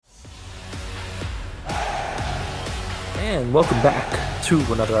And welcome back to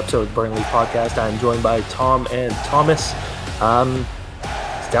another episode of the Burning Leaf Podcast. I'm joined by Tom and Thomas.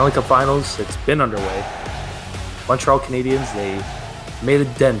 Stanley Cup Finals, it's been underway. Montreal Canadiens, they made a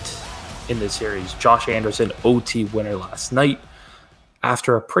dent in this series. Josh Anderson, OT winner last night.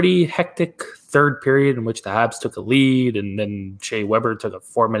 After a pretty hectic third period in which the Habs took a lead and then Shea Weber took a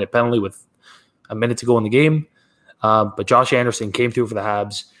 4-minute penalty with a minute to go in the game. But Josh Anderson came through for the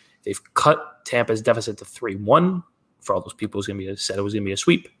Habs. They've cut Tampa's deficit to 3-1. For all those people who said it was going to be a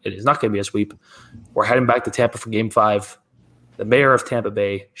sweep. It is not going to be a sweep. We're heading back to Tampa for Game 5. The mayor of Tampa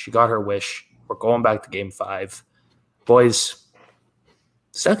Bay, she got her wish. We're going back to Game 5. Boys,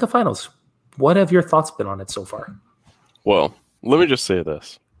 Stanley Cup Finals. What have your thoughts been on it so far? Well, let me just say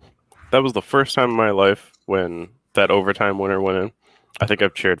this. That was the first time in my life when that overtime winner went in. I think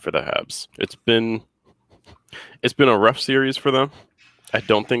I've cheered for the Habs. It's been a rough series for them. I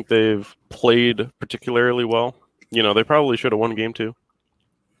don't think they've played particularly well. You know, they probably should have won game 2.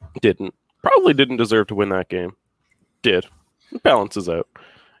 Didn't. Probably didn't deserve to win that game. Did. It balances out.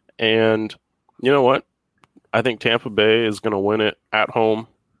 And you know what? I think Tampa Bay is going to win it at home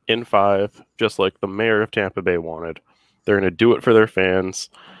in 5, just like the mayor of Tampa Bay wanted. They're going to do it for their fans,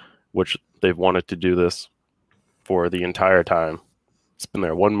 which they've wanted to do this for the entire time. It's been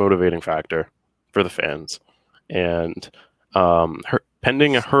their one motivating factor for the fans. And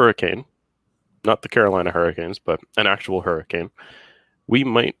pending a hurricane, not the Carolina Hurricanes, but an actual hurricane, we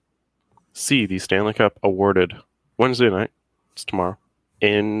might see the Stanley Cup awarded Wednesday night, it's tomorrow,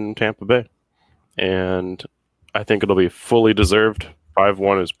 in Tampa Bay. And I think it'll be fully deserved.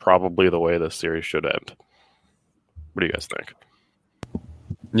 5-1 is probably the way this series should end. What do you guys think?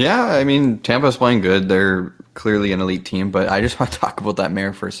 Yeah, I mean, Tampa's playing good. They're clearly an elite team, but I just want to talk about that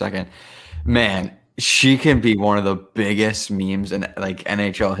mayor for a second. Man, she can be one of the biggest memes in like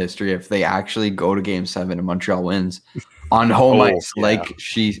NHL history if they actually go to Game 7 and Montreal wins on home ice, yeah.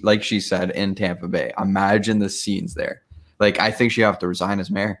 like she said in Tampa Bay. Imagine the scenes there. Like, I think she have to resign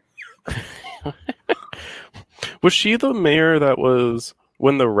as mayor. Was she the mayor that was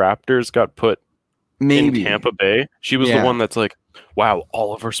when the Raptors got put in Tampa Bay? She was the one that's like, wow,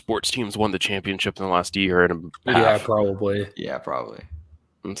 all of our sports teams won the championship in the last year and a half. Yeah, probably.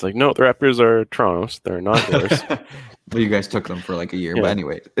 And it's like, no, the Raptors are Toronto's. They're not yours. Well, you guys took them for like a year.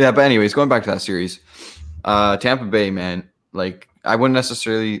 Yeah. But anyways, going back to that series, Tampa Bay, man, like I wouldn't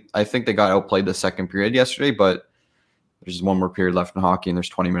necessarily, I think they got outplayed the second period yesterday, but there's one more period left in hockey and there's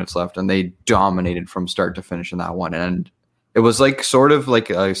 20 minutes left and they dominated from start to finish in that one. And it was like sort of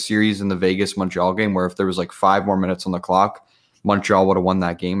like a series in the Vegas Montreal game where if there was like 5 more minutes on the clock, Montreal would have won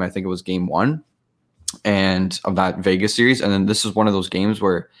that game. I think it was game 1 and of that Vegas series. And then this is one of those games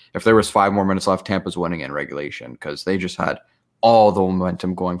where if there was 5 more minutes left, Tampa's winning in regulation because they just had all the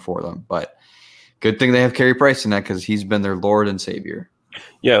momentum going for them. But good thing they have Carey Price in that because he's been their Lord and Savior.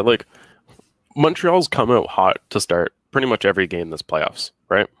 Yeah, like Montreal's come out hot to start pretty much every game this playoffs,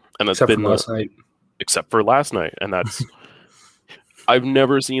 right? And that's except for last night. Except for last night. And that's I've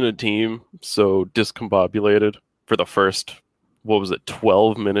never seen a team so discombobulated for the first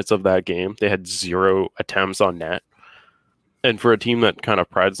 12 minutes of that game. They had 0 attempts on net. And for a team that kind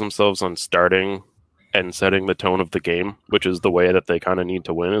of prides themselves on starting and setting the tone of the game, which is the way that they kind of need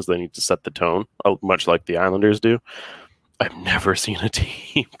to win, is they need to set the tone, much like the Islanders do. I've never seen a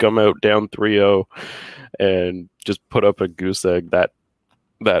team come out down 3-0 and just put up a goose egg that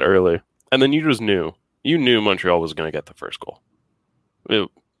early. And then you just knew Montreal was going to get the first goal. It was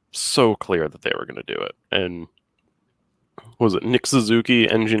so clear that they were going to do it. And was it Nick Suzuki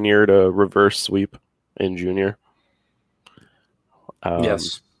engineered a reverse sweep in junior?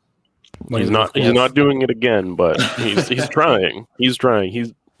 Yes. He's not doing it again, but he's trying. He's trying.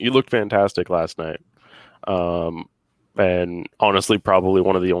 He looked fantastic last night. And honestly, probably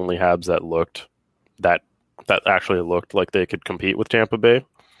one of the only Habs that actually looked like they could compete with Tampa Bay.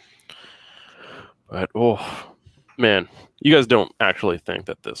 But oh man, you guys don't actually think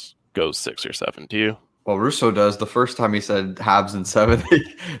that this goes 6 or 7, do you? Well, Russo does. The first time he said Habs in 7,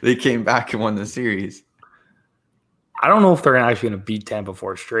 they came back and won the series. I don't know if they're actually going to beat Tampa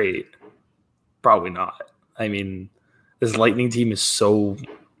 4 straight. Probably not. I mean, this Lightning team is so...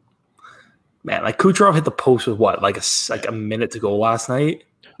 Man, like Kucherov hit the post with what? Like a minute to go last night?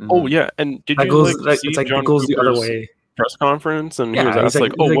 Oh, yeah. And did that you goes, see it's like John it goes Cooper's the other way. Press conference? And yeah, he was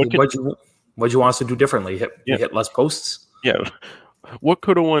asked, what'd you want us to do differently? Hit less posts? Yeah. What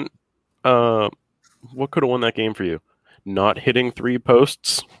could have won that game for you? Not hitting 3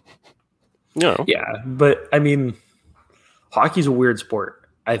 posts? No. Yeah, but I mean, hockey's a weird sport.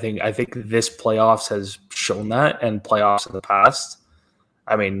 I think this playoffs has shown that, and playoffs in the past.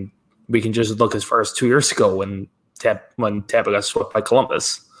 I mean, we can just look as far as 2 years ago when Tampa got swept by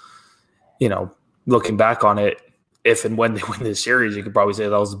Columbus. Looking back on it, if and when they win this series, you could probably say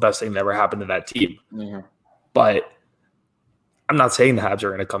that was the best thing that ever happened to that team. Yeah. But I'm not saying the Habs are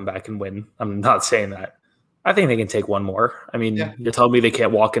going to come back and win. I'm not saying that. I think they can take one more. I mean, You're telling me they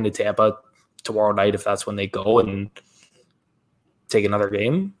can't walk into Tampa tomorrow night if that's when they go and take another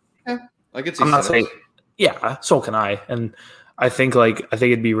game? Yeah, I could see. I'm not saying. Yeah, so can I. And I think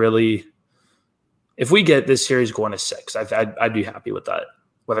it'd be really, if we get this series going to 6, I'd be happy with that.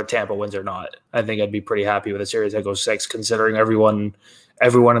 Whether Tampa wins or not, I think I'd be pretty happy with a series that goes 6, considering everyone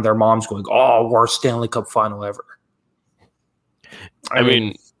and their moms going, "Oh, worst Stanley Cup final ever." I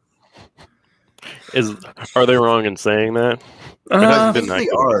mean, are they wrong in saying that? I think they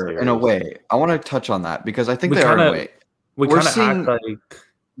are in a way. I want to touch on that because I think they are in a way. We're seeing, act like.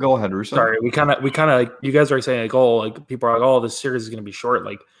 Go ahead, Russo. Sorry, we kind of like, you guys are saying like, oh, like people are like, oh, this series is going to be short.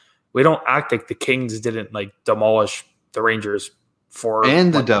 Like, we don't act like the Kings didn't like demolish the Rangers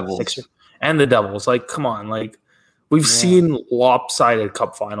the Devils and the Devils. Like, come on, like we've seen lopsided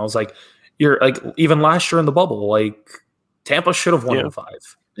Cup finals. Like, you're like even last year in the bubble, like Tampa should have won in 5.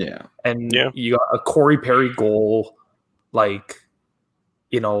 Yeah, and you got a Corey Perry goal, like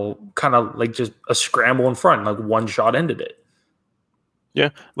kind of like just a scramble in front, like one shot ended it.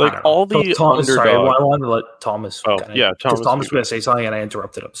 Yeah, like all the underdogs. Sorry, I wanted to let Thomas. Thomas was going to say something and I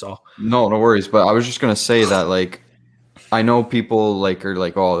interrupted him. So no worries. But I was just going to say that like I know people like are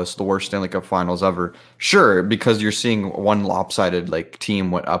like, oh, this is the worst Stanley Cup Finals ever. Sure, because you're seeing one lopsided like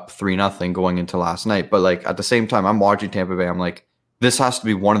team went up 3-0 going into last night. But like at the same time, I'm watching Tampa Bay. I'm like, this has to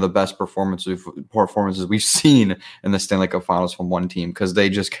be one of the best performances we've seen in the Stanley Cup Finals from one team because they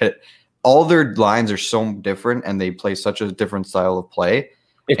just get all their lines are so different and they play such a different style of play.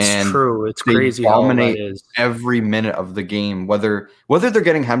 It's true. It's crazy how that is. Every minute of the game, whether they're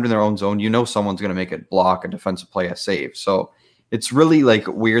getting hemmed in their own zone, someone's going to make it block a defensive play, a save. So it's really like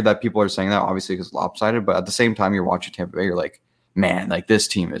weird that people are saying that, obviously because it's lopsided. But at the same time, you're watching Tampa Bay, you're like, man, like this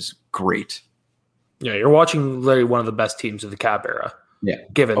team is great. Yeah, you're watching literally one of the best teams of the cap era. Yeah,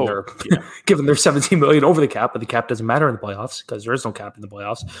 given their $17 million over the cap, but the cap doesn't matter in the playoffs because there is no cap in the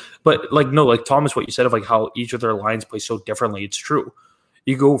playoffs. But like Thomas, what you said of like how each of their lines play so differently, it's true.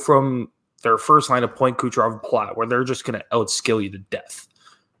 You go from their first line of Point, Kucherov, Platt, where they're just going to outskill you to death.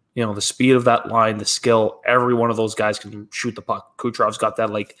 The speed of that line, the skill, every one of those guys can shoot the puck. Kucherov's got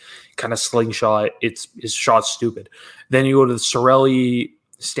that like kind of slingshot. His shot's stupid. Then you go to the Cirelli,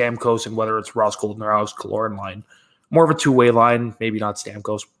 Stamkos, and whether it's Ross Colton or Alex Killorn line. More of a two-way line, maybe not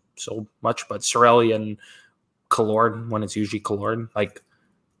Stamkos so much, but Cirelli and Killorn, when it's usually Killorn, like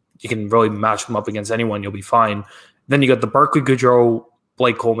you can really match them up against anyone, you'll be fine. Then you got the Barclay Goodrow,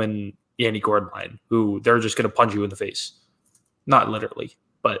 Blake Coleman, Yanni Gordon line, who they're just going to punch you in the face. Not literally,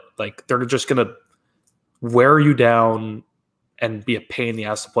 but like they're just going to wear you down and be a pain in the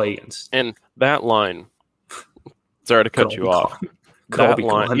ass to play against. And that line, sorry to cut you off. That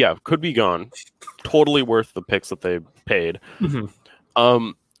line, could be gone. Totally worth the picks that they paid.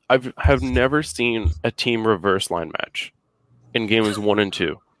 Mm-hmm. I've never seen a team reverse line match in games 1 and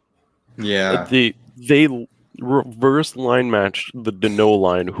 2. Yeah, they reverse line matched the Deneau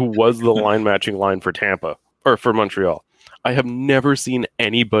line, who was the line matching line for Tampa or for Montreal. I have never seen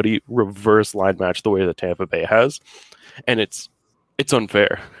anybody reverse line match the way that Tampa Bay has, and it's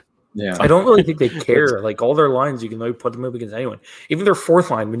unfair. Yeah, I don't really think they care. Like all their lines, you can like put them up against anyone. Even their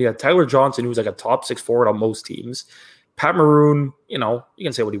fourth line, when you got Tyler Johnson, who's like a top 6 forward on most teams. Pat Maroon, you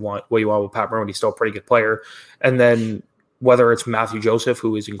can say what you want with Pat Maroon. He's still a pretty good player. And then whether it's Matthew Joseph,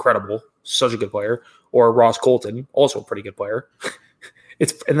 who is incredible, such a good player, or Ross Colton, also a pretty good player.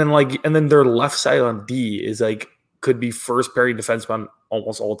 And then their left side on D is like could be first pairing defenseman on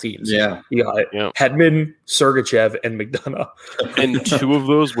almost all teams. Yeah. You got Hedman, Sergachev, and McDonough. And 2 of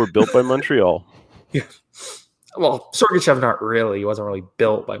those were built by Montreal. Yeah. Well, Sergachev, not really. He wasn't really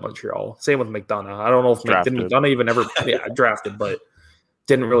built by Montreal. Same with McDonough. I don't know if McDonough even ever drafted, but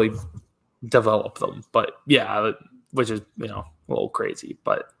didn't really develop them. But yeah, which is, a little crazy.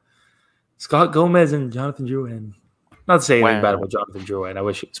 But Scott Gomez and Jonathan Drouin. Not to say anything bad about Jonathan Drouin. I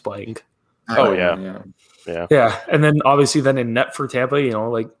wish he was playing. Oh, yeah. Yeah, and then obviously then in net for Tampa,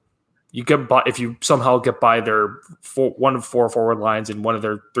 like you get by if you somehow get by their one of 4 forward lines and one of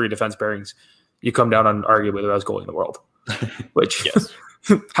their 3 defense pairings, you come down on arguably the best goalie in the world. Which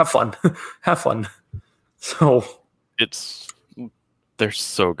have fun. So they're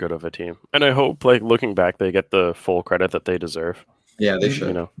so good of a team, and I hope like looking back they get the full credit that they deserve. Yeah, they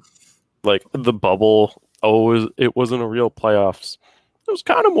should. Like the bubble, it wasn't a real playoffs. It was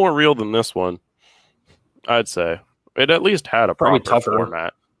kind of more real than this one. I'd say it at least had a proper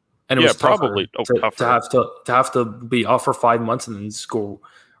format. And it Yeah, was tougher probably. Oh, to tougher. have to be off for 5 months and then just go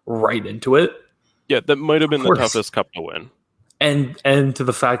right into it. Yeah, that might have been Of the course. toughest cup to win. And to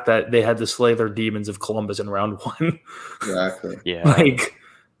the fact that they had to slay their demons of Columbus in round 1. Exactly. Yeah. Like,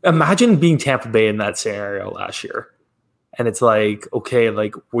 imagine being Tampa Bay in that scenario last year. And it's like, okay,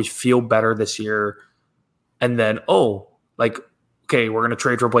 like we feel better this year. And then, okay, we're going to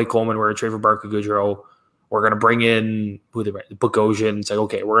trade for Blake Coleman. We're going to trade for Barca Goodrow. We're going to bring in Bogosian. It's like,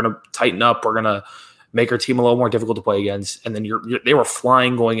 okay, we're going to tighten up. We're going to make our team a little more difficult to play against. And then they were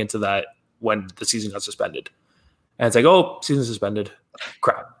flying going into that when the season got suspended. And it's like, season suspended.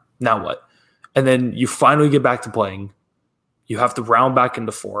 Crap. Now what? And then you finally get back to playing. You have to round back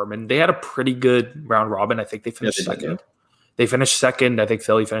into form. And they had a pretty good round robin. I think they finished second. They finished second. I think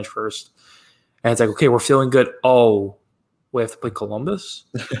Philly finished first. And it's like, okay, we're feeling good. We have to play Columbus,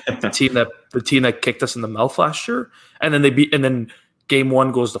 the team that kicked us in the mouth last year. And then game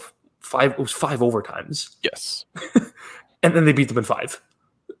 1 goes to 5. It was 5 overtimes. Yes. And then they beat them in 5.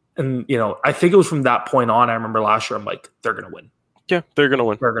 And, I think it was from that point on. I remember last year, I'm like, they're going to win. Yeah, they're going to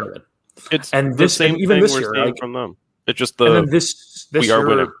win. They're going to win. It's and the same even thing this we're year, seeing like, from them. It's just and then this we year, are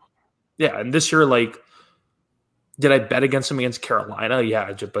winning. Yeah, and this year, like, did I bet against them against Carolina?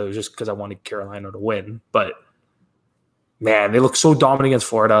 Yeah, but it was just because I wanted Carolina to win. But man, they look so dominant against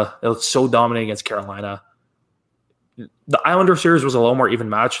Florida. They look so dominant against Carolina. The Islander series was a little more even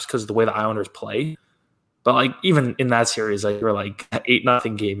match just because of the way the Islanders play. But like even in that series, like you're like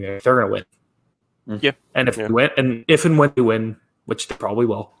 8-0 game here, they're gonna win. Yeah, and if and when they win, which they probably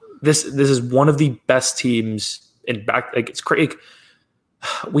will, this is one of the best teams in back. Like it's crazy.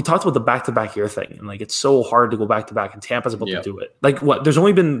 We talked about the back-to-back year thing, and like it's so hard to go back-to-back, and Tampa's about to do it. Like what? There's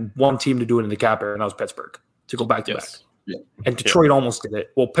only been one team to do it in the Cap era, and that was Pittsburgh to go back-to-back. Yeah. And Detroit almost did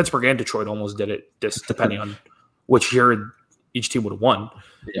it. Well, Pittsburgh and Detroit almost did it, just depending on which year each team would have won.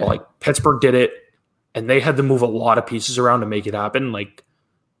 Yeah. But like Pittsburgh did it, and they had to move a lot of pieces around to make it happen. Like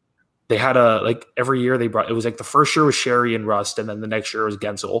they had every year it was like the first year was Sherry and Rust, and then the next year was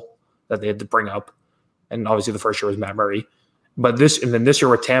Gensel that they had to bring up, and obviously the first year was Matt Murray. But this year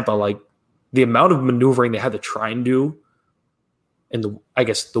with Tampa, like the amount of maneuvering they had to try and do in the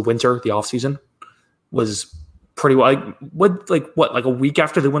winter, the offseason, was pretty well. Like a week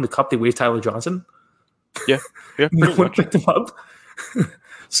after they won the cup, they waived Tyler Johnson. Yeah. No one picked him up.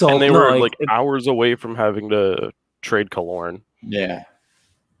 So and they were hours away from having to trade Killorn. Yeah.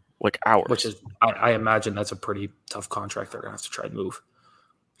 Like hours. Which is I imagine that's a pretty tough contract they're gonna have to try and move.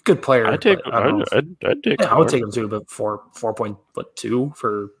 Good player. I'd take I would take him too, but 4.2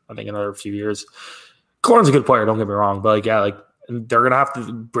 for I think another few years. Killorn's a good player, don't get me wrong, but they're gonna have to.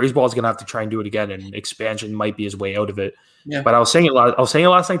 Baseball's gonna have to try and do it again, and expansion might be his way out of it. Yeah. But I was saying it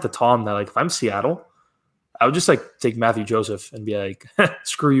last night to Tom that if I'm Seattle, I would just take Matthew Joseph and be like,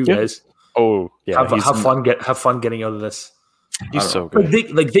 screw you guys. Oh yeah, have fun getting out of this. He's so good.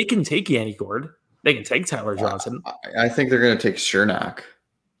 They can take Yanni Gord. They can take Tyler Johnson. I think they're gonna take Cernak.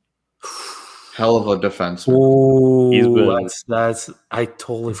 Hell of a defenseman. Oh, I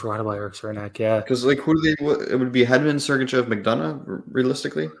totally forgot about Eric Cernak. Yeah, because it would be Hedman, Sergachev, McDonough,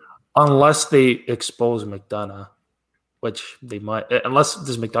 realistically, unless they expose McDonough, which they might. Does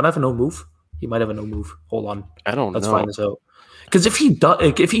McDonough have a no move? He might have a no move. Hold on, I don't know. Let's find this out. Because if he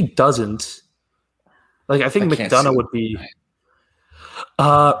doesn't, I think McDonough would be.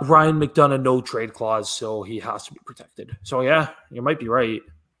 Ryan McDonough, no trade clause, so he has to be protected. So yeah, you might be right.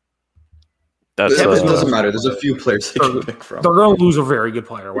 It doesn't matter. There's a few players they can pick from. They're going to lose a very good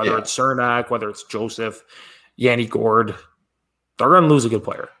player, whether it's Cernak, whether it's Joseph, Yanni Gord. They're going to lose a good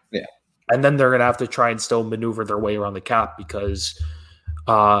player. Yeah. And then they're going to have to try and still maneuver their way around the cap because,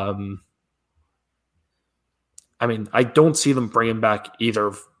 I don't see them bringing back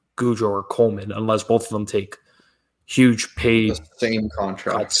either Goudreau or Coleman unless both of them take huge pay. The same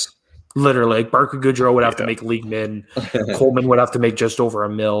contracts. Literally, Barca Goudreau would have to make league min. Coleman would have to make just over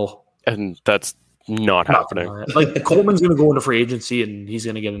 $1 million. And that's not happening. Coleman's going to go into free agency and he's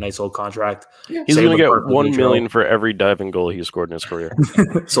going to get a nice little contract. Yeah. He's going to get $1 million for every diving goal he scored in his career.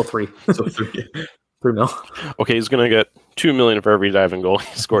 So $3 million. Okay, he's going to get $2 million for every diving goal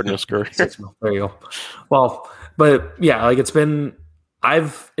he scored in his career. $6 million. There you go. Well, but yeah,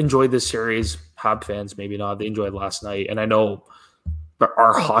 I've enjoyed this series. Hab fans, maybe not. They enjoyed last night, and I know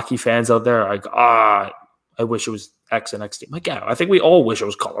our hockey fans out there are I wish it was X and X team. I think we all wish it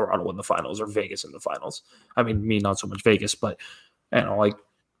was Colorado in the finals or Vegas in the finals. I mean, me, not so much Vegas, but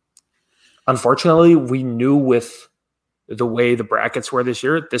unfortunately, we knew with the way the brackets were this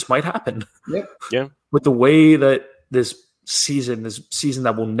year, this might happen. Yeah. With the way that this season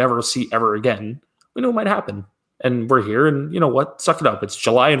that we'll never see ever again, we knew it might happen. and we're here. And you know what? Suck it up. It's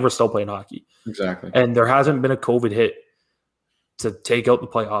July, and we're still playing hockey. Exactly. And there hasn't been a COVID hit to take out the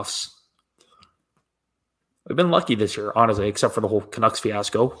playoffs. We've been lucky this year, honestly, except for the whole Canucks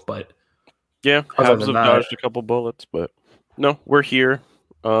fiasco. But Yeah, other Habs than have that- dodged a couple bullets, but no, we're here.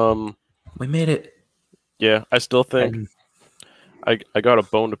 we made it. Yeah, I still think And I got a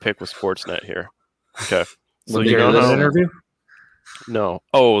bone to pick with Sportsnet here. Okay, so What you year know is an this? how interview? no,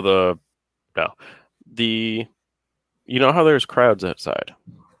 you know how there's crowds outside,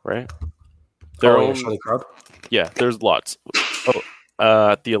 right? Their Oh, yeah, own, show the crowd. yeah, there's lots.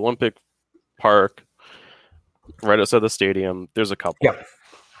 At the Olympic Park, right outside the stadium, there's a couple. Yeah.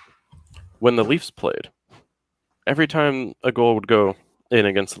 When the Leafs played, every time a goal would go in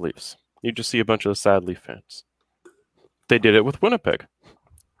against the Leafs, you just see a bunch of sad Leaf fans. They did it with Winnipeg.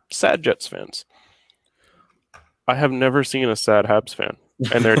 Sad Jets fans. I have never seen a sad Habs fan,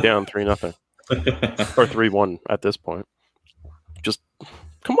 and they're down 3-0 or 3-1 at this point. Just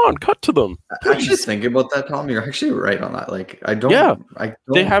come on, cut to them. Actually, thinking about that, Tom, you're actually right on that. Like, I don't. Yeah. I don't,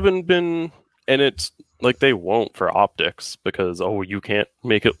 They haven't been, and it's like they won't for optics because you can't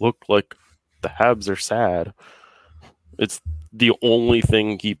make it look like the Habs are sad. It's the only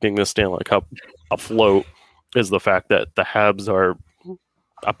thing keeping the Stanley Cup afloat is the fact that the Habs are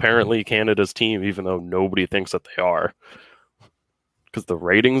apparently Canada's team, even though nobody thinks that they are. Because the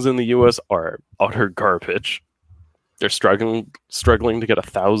ratings in the US are utter garbage. They're struggling to get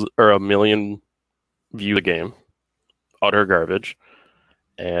 1,000 or 1 million views a game. Utter garbage.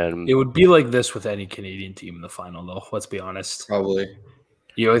 And It would be like this with any Canadian team in the final, though. Let's be honest. probably.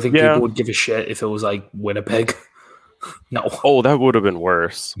 I think Yeah. people would give a shit if it was like Winnipeg. No, that would have been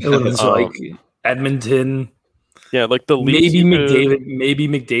worse. it would have been like Edmonton. Yeah, like the Leafs. Maybe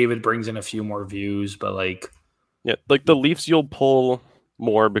McDavid brings in a few more views, but like Yeah, like the Leafs, you'll pull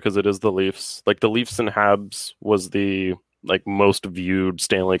more because it is the Leafs. Like the Leafs and Habs was the like most viewed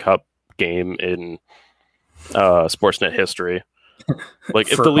Stanley Cup game in Sportsnet history. Like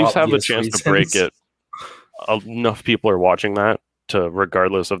if For the Leafs have a obvious chance reasons. to break it, enough people are watching that to,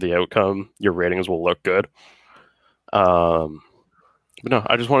 regardless of the outcome, your ratings will look good. But no,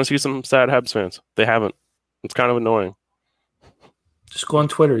 I just want to see some sad Habs fans. They haven't. It's kind of annoying. just go on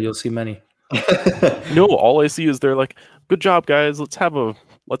Twitter, you'll see many. No, all I see is they're like, "Good job, guys. Let's have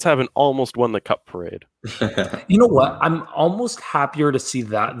an almost won the cup parade." You know what? I'm almost happier to see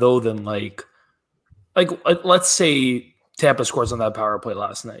that though than like let's say Tampa scores on that power play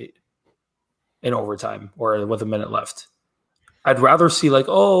last night in overtime or with a minute left. I'd rather see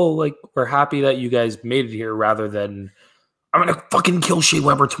we're happy that you guys made it here rather than I'm gonna fucking kill Shea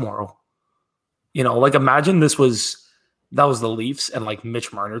Weber tomorrow. You know, like imagine that was the Leafs and like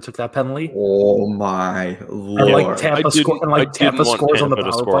Mitch Marner took that penalty. Oh my lord! And like Tampa I didn't Tampa want scores on the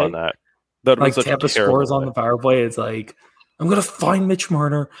Tampa to power score play. on that. That Like was Tampa scores on the power play. It's like I'm gonna find Mitch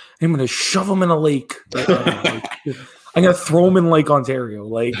Marner and I'm gonna shove him in a lake. I'm gonna throw him in Lake Ontario.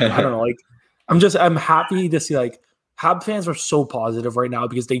 Like I don't know. Like I'm happy to see like Hab fans are so positive right now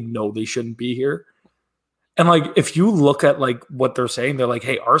because they know they shouldn't be here. And like if you look at like what they're saying, they're like,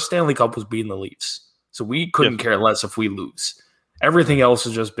 hey, our Stanley Cup was beating the Leafs. So we couldn't care less if we lose. Everything else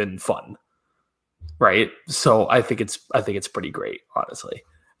has just been fun. Right? So I think it's pretty great, honestly.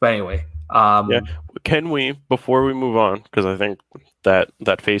 But anyway, Can we, before we move on, because I think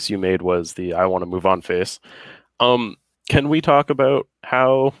that face you made was the I want to move on face. Can we talk about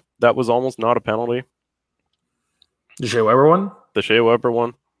how that was almost not a penalty? the Shea Weber one? The Shea Weber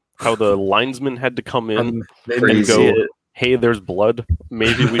one? How the linesman had to come in They and didn't go, see it. hey, there's blood.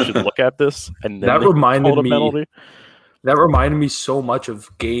 Maybe we should look at this. And then That they reminded called a me- penalty. That reminded me so much of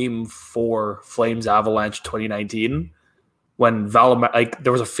Game 4 Flames Avalanche 2019 when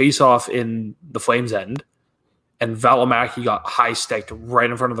there was a face-off in the Flames end and Valimaki got high-sticked right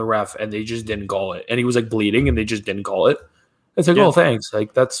in front of the ref and they just didn't call it. And he was like bleeding and they just didn't call it. It's like, Yeah. oh, thanks.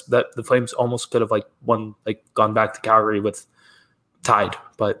 Like the Flames almost could have gone back to Calgary with tied,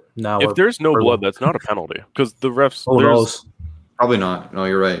 but now If there's no blood, that's not a penalty because the refs. who knows? Probably not. No,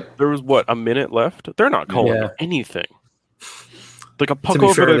 you're right. There was a minute left. They're not calling Yeah. anything. Like a puck To be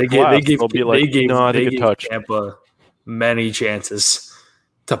over fair, the glass, they'll be like, they no, I think it gave touched. Tampa many chances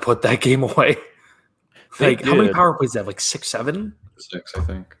to put that game away. They Like how many did. power plays do they have? Like 6, 7? 6, I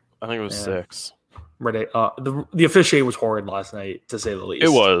think. I think it was Yeah. 6. Right. The officiating was horrid last night, to say the least. It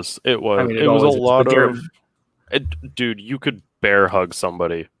was. I mean, it was a always is, lot but Garrett- of. Dude, you could bear hug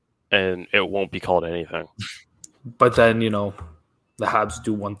somebody, and it won't be called anything. But then the Habs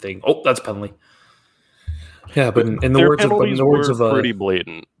do one thing. Oh, that's penalty. Yeah, but in the Their words penalties of were pretty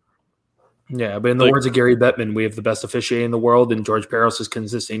blatant. yeah, but in the like- words of Gary Bettman, we have the best officiating in the world, and George Peros is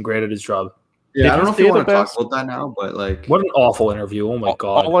consistent and great at his job. Yeah, I don't know if you say the want to talk best? about that now, but like, What an awful interview. Oh my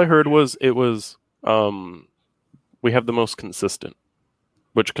God. All I heard was we have the most consistent,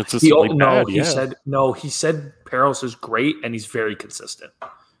 which consistently bad. He Yeah, said Peros is great and he's very consistent.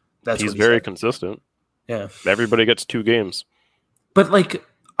 That's he's what he very said. consistent. Yeah. Everybody gets 2 games. But like,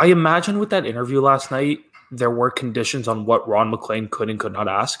 I imagine with that interview last night, there were conditions on what Ron McLean could and could not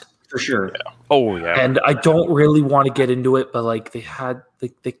ask. for sure. Yeah. Oh yeah. And I don't really want to get into it, but like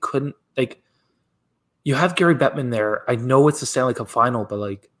they couldn't, like, you have Gary Bettman there. I know it's the Stanley Cup final, but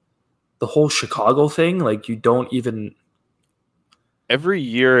like the whole Chicago thing, like you don't even. Every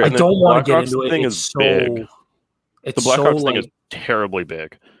year, I and don't want to get Blackhawks into it. thing It's is so big. It's The Blackhawks so thing like, is terribly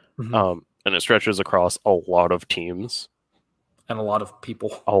big, mhm. and it stretches across a lot of teams, And a lot of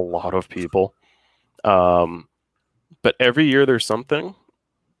people. a lot of people. But every year there's something,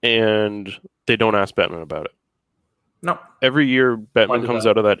 and they don't ask Bettman about it. No. Every year, Why Bettman did comes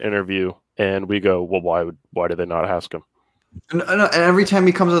that? out of that interview, and we go, "Well, why did they not ask him?" And every time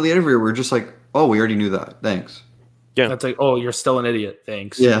he comes out of the interview, we're just like, oh, we already knew that. Thanks. Yeah. That's like, oh, you're still an idiot.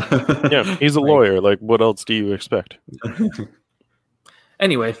 Thanks. Yeah. Yeah, he's a Right. lawyer. Like, what else do you expect?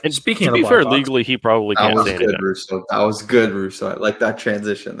 Anyway, And speaking to of be the fair, Blackhawks, legally, he probably That can't was say good, anything. Russo. That was good, Russo. I like that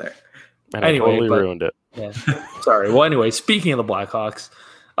transition there. And Anyway, I totally but- ruined it. yeah. Sorry. Well, anyway, speaking of the Blackhawks,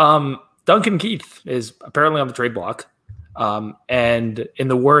 Duncan Keith is apparently on the trade block. And in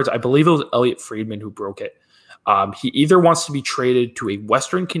the words, I believe it was Elliot Friedman who broke it. He either wants to be traded to a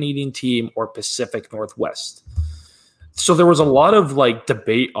Western Canadian team or Pacific Northwest. So there was a lot of like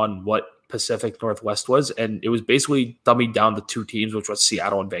debate on what Pacific Northwest was, and it was basically dummied down to 2 teams, which was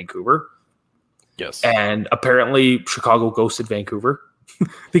Seattle and Vancouver. Yes. And apparently Chicago ghosted Vancouver.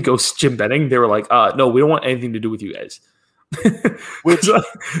 They ghosted Jim Benning. They were like, no, we don't want anything to do with you guys. Which,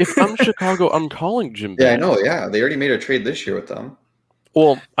 if I'm Chicago, I'm calling Jim Yeah, I Benning. know. Yeah, they already made a trade this year with them.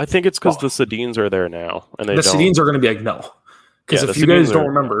 Well, I think it's because Oh. the Sedins are there now, and they the don't. Sedins are going to be like, no. Because Yeah, if the you guys Sedins don't are-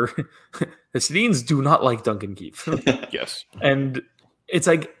 remember, the Sedins do not like Duncan Keith. Yes. And it's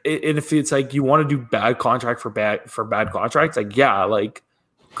like, and if it's like you want to do bad contract for bad contracts, like, yeah, like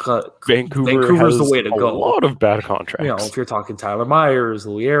Vancouver's Vancouver's the has way to a go. lot of bad contracts. You know, if you're talking Tyler Myers,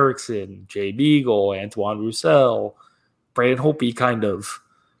 Louis Erickson, Jay Beagle, Antoine Roussel, Brandon Hope, kind of.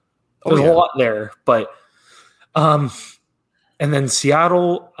 There's yeah. a lot there, but and then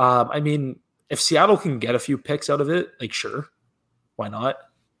Seattle. I mean, if Seattle can get a few picks out of it, like sure, why not?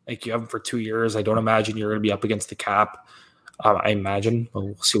 Like you have them for 2 years. I don't imagine you're going to be up against the cap. I imagine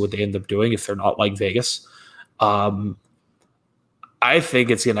we'll see what they end up doing if they're not like Vegas. I think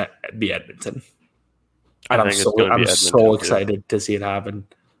it's going to be Edmonton. And I'm so excited to see it happen.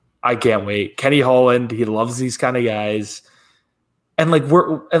 I can't wait. Kenny Holland, he loves these kind of guys. And like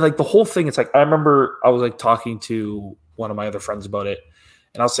the whole thing, it's like I remember I was like talking to one of my other friends about it,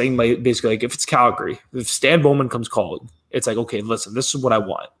 and I was saying basically like if it's Calgary, if Stan Bowman comes calling, it's like, okay, listen, this is what I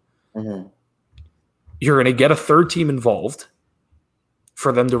want. Mm-hmm. You're gonna get a third team involved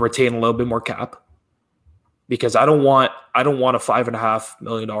for them to retain a little bit more cap. Because I don't want a $5.5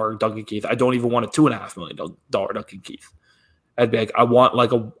 million Duncan Keith. I don't even want a $2.5 million Duncan Keith. I'd be like, I want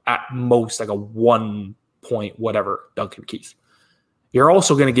like at most like a 1 point whatever Duncan Keith. You're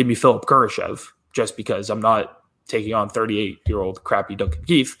also going to give me Philip Kurashev just because I'm not taking on 38-year-old crappy Duncan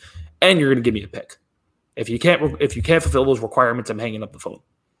Keith, and you're going to give me a pick. If you can't fulfill those requirements, I'm hanging up the phone.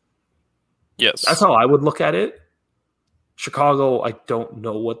 Yes. That's how I would look at it. Chicago, I don't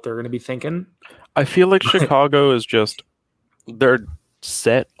know what they're going to be thinking. I feel like Chicago is just they're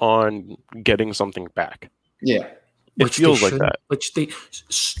set on getting something back. Yeah. It feels like that. Which they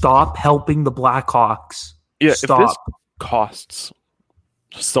stop helping the Blackhawks. Yeah, Stop. if this costs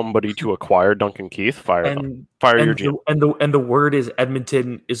somebody to acquire Duncan Keith, fire them. Fire your GM. And the word is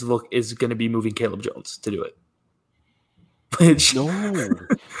Edmonton is going to be moving Caleb Jones to do it. Which No.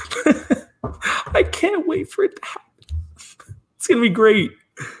 I can't wait for it to happen. It's going to be great.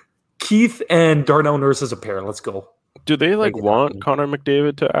 Keith and Darnell Nurse as a pair. Let's go. Do they Make it want happen. Connor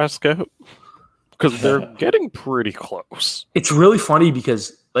McDavid to ask out? Because they're getting pretty close. It's really funny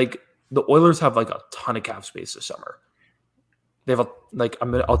because like the Oilers have like a ton of cap space this summer. They have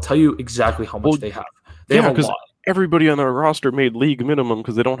I'll tell you exactly how much they have. They have a lot. Everybody on their roster made league minimum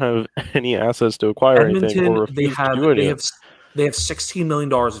because they don't have any assets to acquire anything or Edmonton, they have $16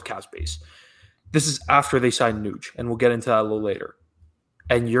 million of cap space. This is after they signed Nuge, and we'll get into that a little later.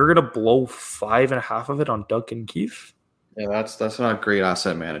 And you're gonna blow 5.5 of it on Duncan Keith? Yeah, that's not great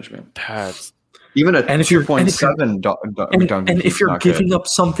asset management. That's Even a And if you're- 2.7 Duncan And if Keith's you're not giving good. up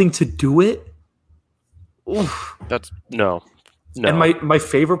something to do it, oof. no. And my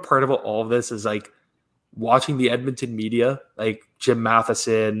favorite part about all of this is like watching the Edmonton media, like Jim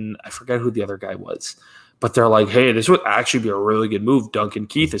Matheson, I forget who the other guy was, but they're like, hey, this would actually be a really good move. Duncan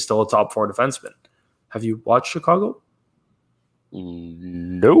Keith is still a top 4 defenseman. Have you watched Chicago?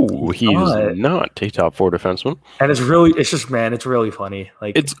 No, he's not a top 4 defenseman. And it's really funny.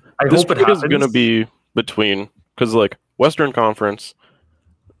 Like, I hope it happens. Is going to be between, because like Western Conference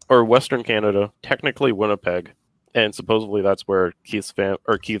or Western Canada, technically Winnipeg, and supposedly that's where Keith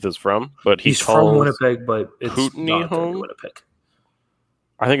is from, but he's from Winnipeg, but it's Kootenay not home. Winnipeg.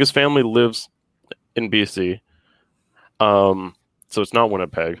 I think his family lives in BC, so it's not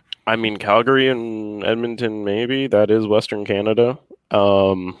Winnipeg. I mean, Calgary and Edmonton, maybe that is Western Canada.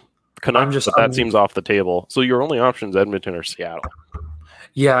 That seems off the table. So your only options, Edmonton or Seattle.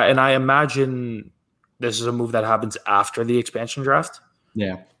 Yeah, and I imagine this is a move that happens after the expansion draft.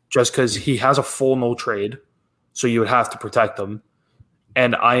 Yeah, just because he has a full no trade, so you would have to protect him.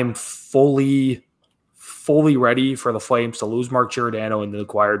 And I am fully ready for the Flames to lose Mark Giordano and to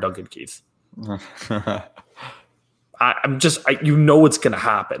acquire Duncan Keith. I'm just, you know, it's going to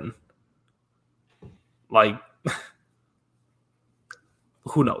happen. Like,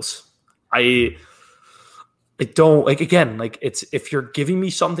 who knows? I don't, like, again, like, it's, if you're giving me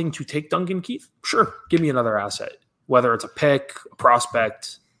something to take Duncan Keith, sure, give me another asset. Whether it's a pick, a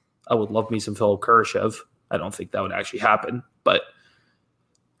prospect, I would love me some Philip Kurashev. I don't think that would actually happen, but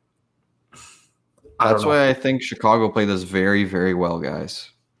that's why I think Chicago played this very, very well,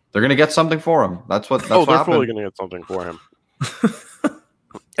 guys. They're going to get something for him. That's what they're fully going to get something for him.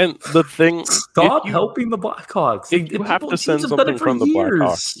 And the thing, stop helping the Blackhawks. If you have to send something from the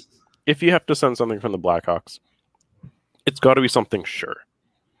Blackhawks, it's got to be something sure.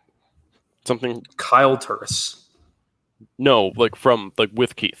 Something Kyle Turris. No, with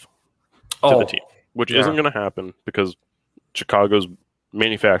Keith to the team, which isn't going to happen because Chicago's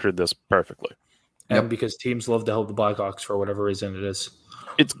manufactured this perfectly. And because teams love to help the Blackhawks for whatever reason it is.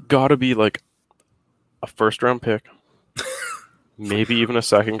 It's got to be like a first-round pick, maybe even a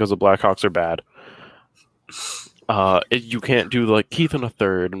second because the Blackhawks are bad. You can't do like Keith in a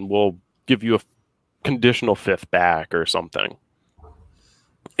third, and we'll give you a conditional 5th back or something.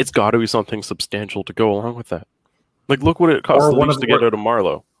 It's got to be something substantial to go along with that. Like, look what it cost the Leafs to get out of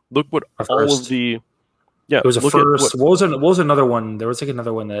Marlowe. Look what all of the... Yeah, it was a first. What was another one? There was like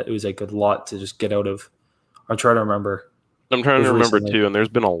another one that it was like a lot to just get out of. I'm trying to remember. I'm trying to remember too, and there's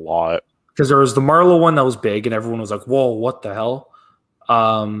been a lot. Because there was the Marlowe one that was big, and everyone was like, whoa, what the hell?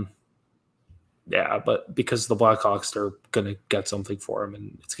 Yeah, but because the Blackhawks are going to get something for him,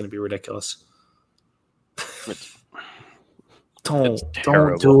 and it's going to be ridiculous. Don't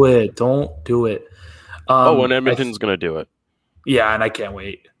do it. Don't do it. And Edmonton's going to do it. Yeah, and I can't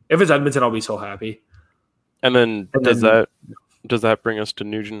wait. If it's Edmonton, I'll be so happy. And then does that bring us to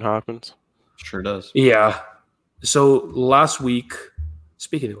Nugent Hopkins? Sure does. Yeah. So last week,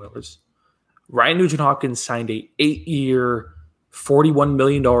 speaking of the Oilers, Ryan Nugent-Hopkins signed a 8-year, $41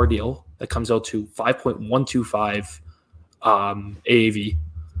 million deal that comes out to 5.125 AAV.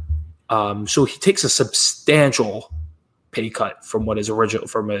 So he takes a substantial pay cut from what his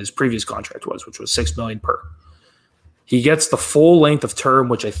previous contract was, which was $6 million per. He gets the full length of term,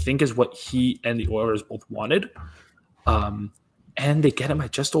 which I think is what he and the Oilers both wanted. And they get him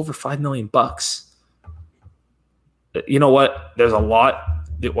at just over $5 million. You know what? There's a lot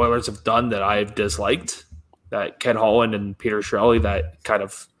the Oilers have done that I've disliked. That Ken Holland and Peter Chiarelli, that kind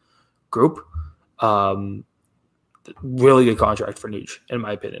of group. Really good contract for Nuge, in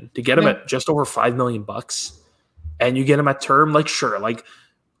my opinion. To get him at just over $5 million, and you get him at term, like, sure, like,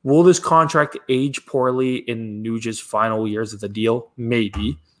 will this contract age poorly in Nuge's final years of the deal?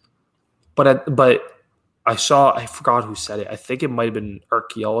 Maybe. But I forgot who said it. I think it might have been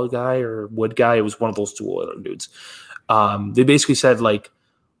Archeola guy or Wood guy. It was one of those two Oilers dudes. They basically said, like,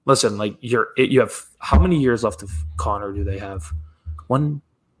 listen, like, you have how many years left of Connor do they have? 1,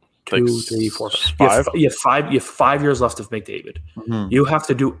 2, 3, 4, 5. You have 5 years left of McDavid. Mm-hmm. You have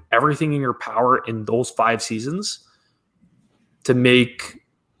to do everything in your power in those 5 seasons to make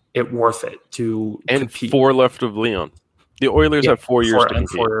it worth it to compete. 4 left of Leon. The Oilers have 4 years to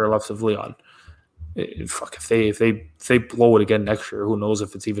compete. 4 years left of Leon. If they blow it again next year, who knows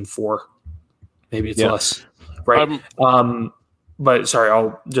if it's even 4? Maybe it's less, right? But sorry,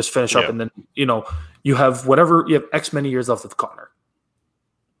 I'll just finish up, and then you have X many years left with Connor.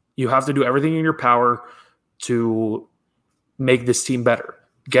 You have to do everything in your power to make this team better.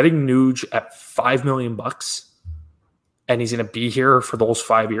 Getting Nuge at $5 million. And he's going to be here for those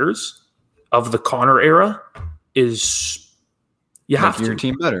 5 years of the Connor era is you have to. Make your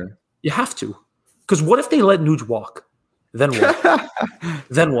team better. You have to. Because what if they let Nuge walk? Then what?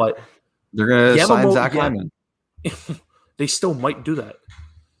 Then what? They're gonna sign Yamamoto, Zach yeah. Hyman. They still might do that.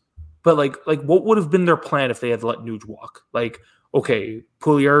 But like what would have been their plan if they had let Nuge walk? Like, okay,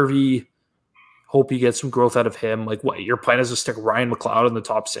 Puljujarvi, hope you get some growth out of him. Like, what, your plan is to stick Ryan McLeod in the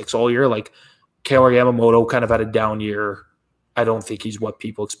top 6 all year? Like, Kailer Yamamoto kind of had a down year. I don't think he's what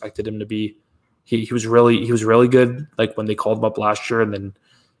people expected him to be. He was really good, like when they called him up last year, and then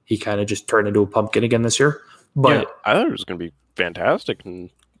he kind of just turned into a pumpkin again this year. But I thought it was going to be fantastic. And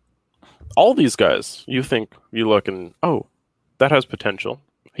all these guys, you look and, oh, that has potential.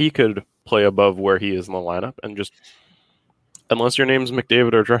 He could play above where he is in the lineup, and just, unless your name's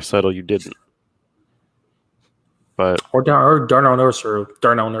McDavid or Draisaitl, you didn't. But or Darnell Nurse,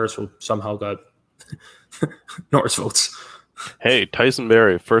 who somehow got Norris votes. Hey, Tyson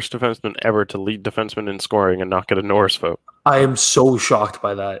Barrie, first defenseman ever to lead defenseman in scoring and not get a Norris vote. I am so shocked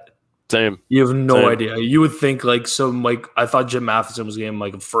by that. Same. You have no idea. You would think I thought Jim Matheson was getting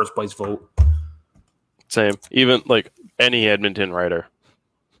like a first place vote. Same. Even like any Edmonton writer,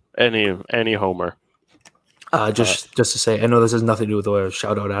 any homer. Just to say, I know this has nothing to do with the Oilers.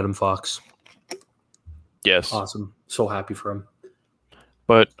 Shout out Adam Fox. Yes. Awesome. So happy for him.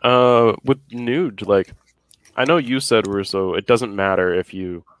 But with Nuge, like, I know you said, Russo, it doesn't matter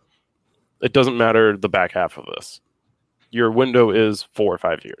the back half of this. Your window is 4 or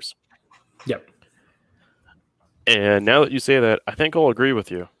 5 years. Yep. And now that you say that, I think I'll agree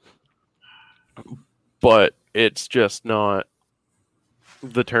with you. But it's just not,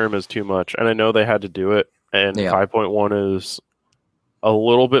 the term is too much. And I know they had to do it. And 5.1 is a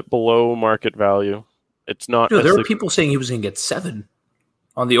little bit below market value. It's not. Dude, there were people saying he was going to get 7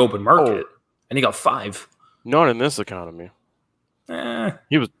 on the open market, and he got 5. Not in this economy.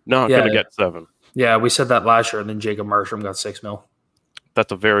 He was not going to get 7. Yeah, we said that last year, and then Jacob Markstrom got 6 mil.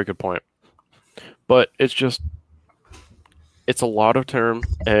 That's a very good point. But it's just, it's a lot of term,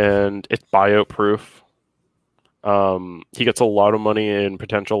 and it's buyout proof. He gets a lot of money in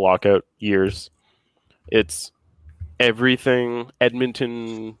potential lockout years. It's everything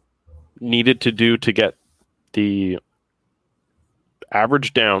Edmonton needed to do to get the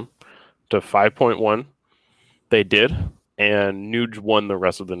average down to 5.1. They did, and Nuge won the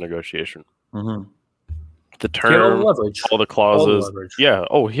rest of the negotiation. Mm-hmm. The term, all the clauses. He had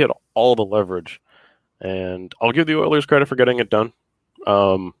all the leverage. And I'll give the Oilers credit for getting it done.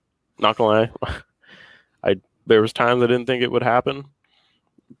 Not gonna lie, there was times I didn't think it would happen,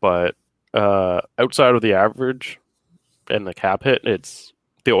 but outside of the average and the cap hit, it's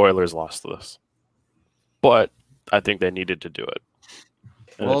the Oilers lost this. But I think they needed to do it.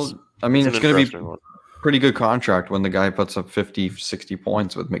 And it's going to be pretty good contract when the guy puts up 50, 60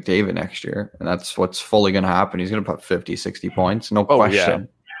 points with McDavid next year. And that's what's fully going to happen. He's going to put 50, 60 points. No question. Yeah.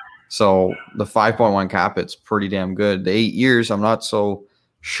 So the 5.1 cap, it's pretty damn good. The 8 years, I'm not so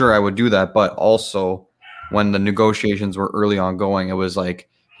sure I would do that. But also when the negotiations were early on going, it was like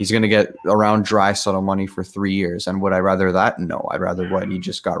he's going to get around Draisaitl money for 3 years. And would I rather that? No, I'd rather what he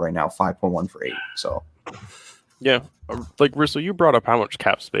just got right now, 5.1 for 8. So, yeah. Like, Russo, you brought up how much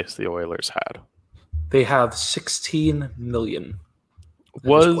cap space the Oilers had. They have 16 million.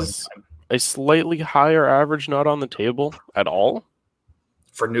 Was a slightly higher average not on the table at all?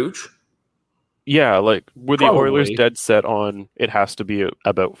 For Nuge? Yeah, like, were the Oilers dead set on it has to be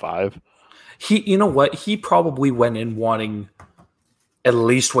about 5? You know what? He probably went in wanting at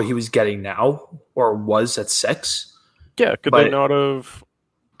least what he was getting now, or was at 6. Yeah, could they not have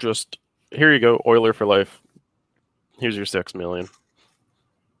just, here you go, Oiler for life. Here's your 6 million.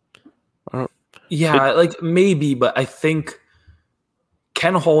 Maybe, but I think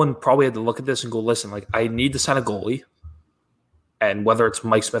Ken Holland probably had to look at this and go, listen, like, I need to sign a goalie. And whether it's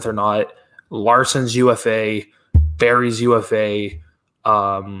Mike Smith or not, Larson's UFA, Barry's UFA,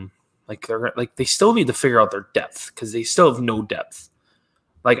 they still need to figure out their depth because they still have no depth.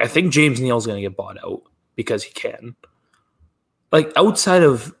 Like, I think James Neal's going to get bought out because he can. Like, outside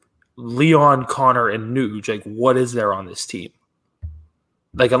of Leon, Connor, and Nuge, like, what is there on this team?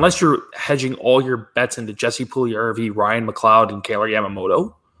 Like, unless you're hedging all your bets into Jesse Puljujarvi, Ryan McLeod, and Kailer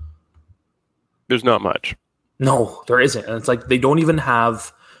Yamamoto, there's not much. No, there isn't. And it's like they don't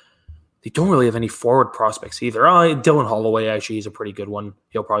really have any forward prospects either. Dylan Holloway, actually, he's a pretty good one.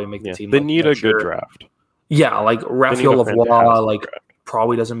 He'll probably make the team. They need a good draft. Yeah, like Raphael Lavoie,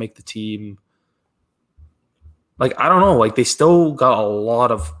 probably doesn't make the team. Like, I don't know. Like, they still got a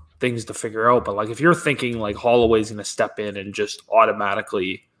lot of things to figure out. But, like, if you're thinking, like, Holloway's going to step in and just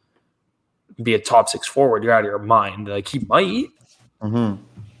automatically be a top 6 forward, you're out of your mind. Like, he might. Mm-hmm.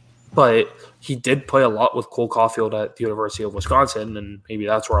 But he did play a lot with Cole Caulfield at the University of Wisconsin, and maybe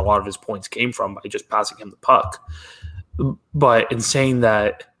that's where a lot of his points came from by just passing him the puck. But in saying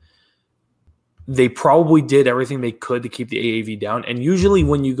that, they probably did everything they could to keep the AAV down. And usually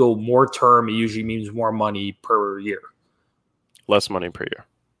when you go more term, it usually means more money per year. Less money per year.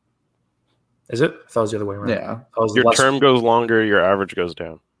 Is it? I thought it was the other way around. Yeah. Your term goes longer, your average goes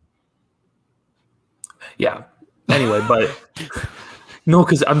down. Yeah. Anyway, but no,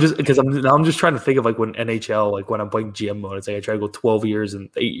 because I'm just trying to think of like when NHL, like when I'm playing GM mode, it's like I try to go 12 years and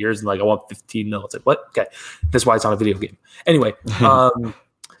 8 years and like I want 15 mil. It's like, what? Okay. That's why it's on a video game. Anyway,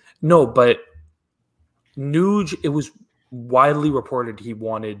 no, but Nuge, it was widely reported he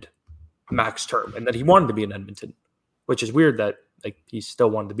wanted max term and that he wanted to be in Edmonton, which is weird that like he still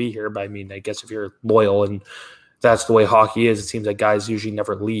wanted to be here. But I mean, I guess if you're loyal and that's the way hockey is, it seems like guys usually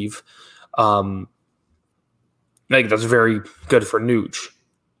never leave. Like that's very good for Nuge.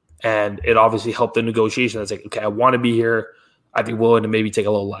 And it obviously helped the negotiation. It's like, okay, I want to be here. I'd be willing to maybe take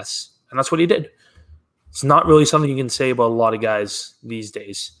a little less. And that's what he did. It's not really something you can say about a lot of guys these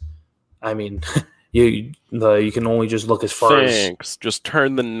days. I mean, you can only just look as far as... Thanks. Just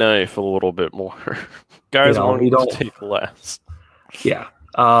turn the knife a little bit more. Guys want to take less. Yeah.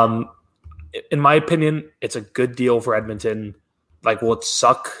 In my opinion, it's a good deal for Edmonton. Like, will it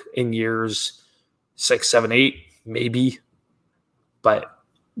suck in years 6, 7, 8? Maybe. But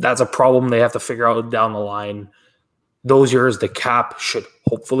that's a problem they have to figure out down the line. Those years, the cap should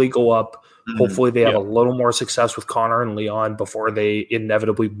hopefully go up. Hopefully they have a little more success with Connor and Leon before they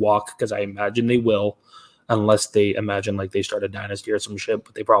inevitably walk, because I imagine they will, unless they imagine like they start a dynasty or some shit,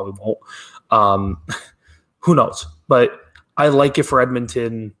 but they probably won't. Who knows? But I like it for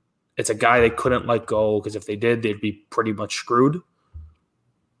Edmonton. It's a guy they couldn't let go, because if they did, they'd be pretty much screwed.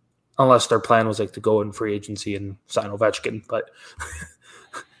 Unless their plan was like to go in free agency and sign Ovechkin, but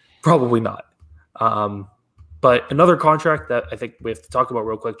probably not. But another contract that I think we have to talk about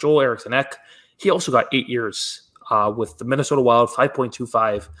real quick, Joel Eriksson Ek, he also got 8 years with the Minnesota Wild,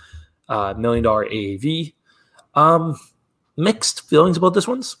 $5.25 million AAV. Mixed feelings about this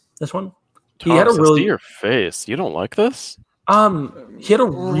one. Thomas, He had a really... your face. You don't like this? He had a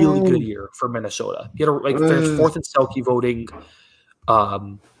really good year for Minnesota. He had finished fourth in Selke voting.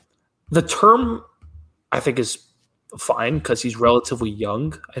 The term, I think, is fine because he's relatively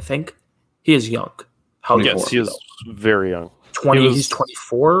young. I think he is young. Yes, he is very young. He's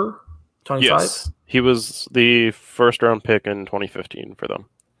 24, 25? Yes, he was the first round pick in 2015 for them.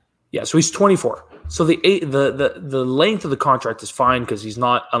 Yeah, so he's 24. So the length of the contract is fine because he's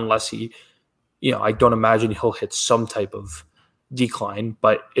not, unless he, I don't imagine he'll hit some type of decline,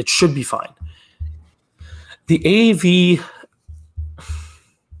 but it should be fine. The AAV,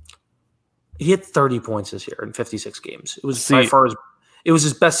 he hit 30 points this year in 56 games. It was it was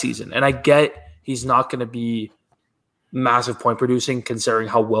his best season, and I get he's not going to be massive point producing considering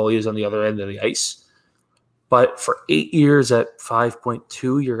how well he is on the other end of the ice. But for 8 years at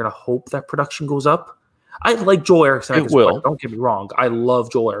 5.2, you're going to hope that production goes up. I like Joel Eriksson Ek. Don't get me wrong. I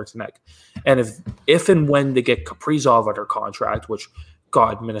love Joel Eriksson Ek. And if and when they get Kaprizov under contract, which,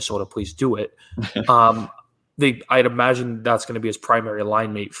 God, Minnesota, please do it, I'd imagine that's going to be his primary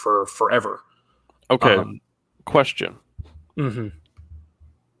line mate for forever. Okay, question. Mm-hmm.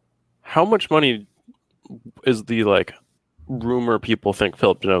 How much money is the rumor people think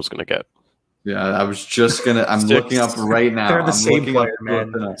Philip Deneau is going to get? Yeah, I was just gonna. I'm looking up right now. They're the same player,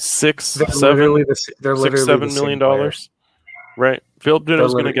 man. They're literally $7 million, right? Philip Deneau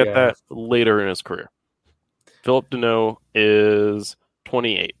is going to get that later in his career. Philip Deneau is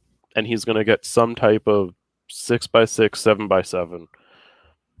 28, and he's going to get some type of 6x6, 7x7,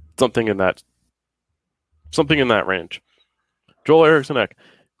 something in that range. Joel Eriksson Ek,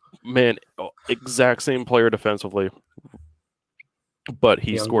 man, exact same player defensively, but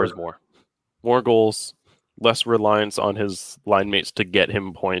he scores more goals, less reliance on his line mates to get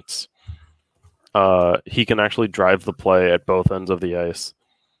him points. He can actually drive the play at both ends of the ice,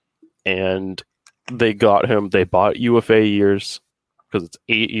 and they got him. They bought UFA years because it's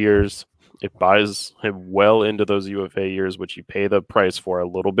 8 years. It buys him well into those UFA years, which you pay the price for a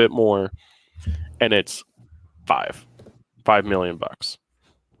little bit more, and it's $5 million.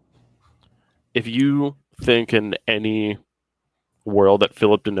 If you think in any world that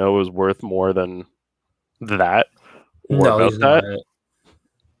Philip Deneau is worth more than that,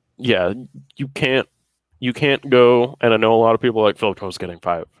 yeah, you can't go. And I know a lot of people like Philip Deneau's getting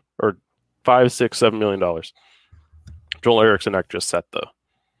 $5, $6, $7 million. Joel Eriksson Ek just set the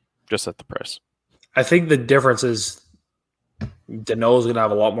price. I think the difference is Deneau's going to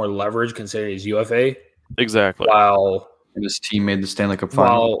have a lot more leverage considering he's UFA. Exactly. While his team made the Stanley Cup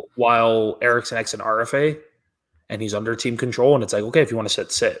final. While Eriksson Ek's an RFA and he's under team control, and it's like, okay, if you want to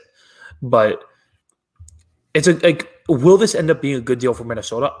sit. But it's will this end up being a good deal for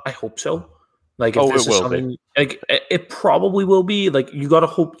Minnesota? I hope so. Like if this is something like it probably will be. Like you got to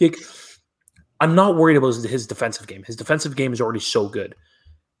hope. Like, I'm not worried about his defensive game. His defensive game is already so good.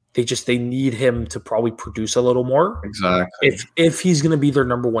 They need him to probably produce a little more. Exactly. If he's going to be their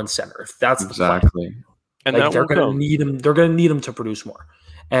number one center, if that's the plan. And like they're going to need him. They're going to need him to produce more.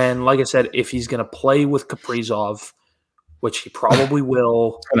 And like I said, if he's going to play with Kaprizov, which he probably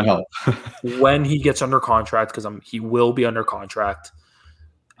will, when he gets under contract, because he will be under contract.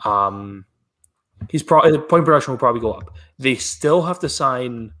 He's probably point production will probably go up. They still have to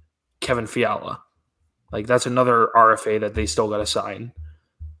sign Kevin Fiala. Like that's another RFA that they still got to sign.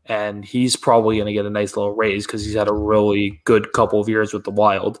 And he's probably going to get a nice little raise because he's had a really good couple of years with the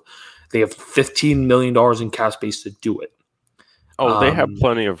Wild. They have $15 million in cap space to do it. Oh, they have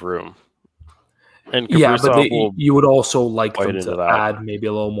plenty of room. And yeah, but you would also like them to add maybe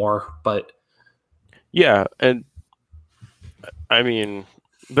a little more. But yeah, and I mean,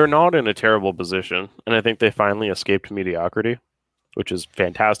 they're not in a terrible position. And I think they finally escaped mediocrity, which is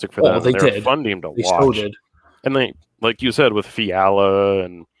fantastic for them. They're a fun team to watch. So did. And they, like you said, with Fiala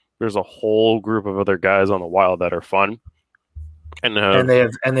and there's a whole group of other guys on the Wild that are fun, and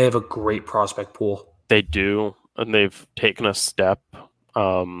they have a great prospect pool. They do, and they've taken a step.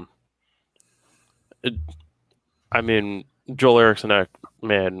 I mean, Joel Eriksson,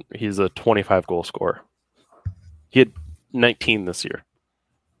 man, he's a 25 goal scorer. He had 19 this year,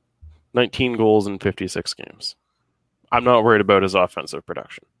 19 goals in 56 games. I'm not worried about his offensive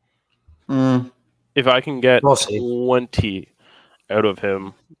production. If I can get 20 out of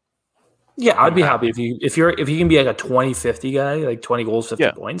him. Yeah, I'd be happy if he can be like a 20-50 guy, like 20 goals,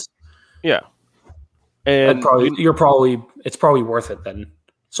 50 points. Yeah. And it's probably worth it then.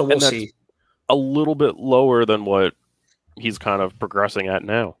 So we'll see. A little bit lower than what he's kind of progressing at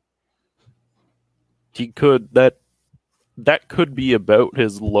now. He could that could be about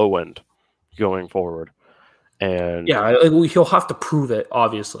his low end going forward. And yeah, he'll have to prove it,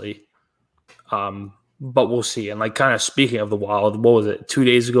 obviously. But we'll see. And like kind of speaking of the Wild, what was it? 2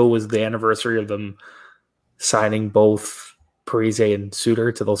 days ago was the anniversary of them signing both Parise and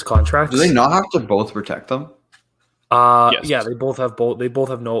Suter to those contracts. Do they not have to both protect them? Yes. Yeah, they both have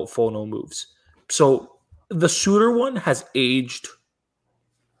no moves. So the Suter one has aged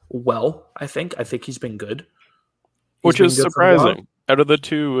well, I think. I think he's been good. Which is surprising. Out of the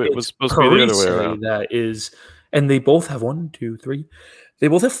two, it was supposed to be the other way around. That is, and they both have 1, 2, 3. They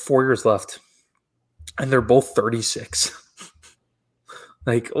both have 4 years left. And they're both 36.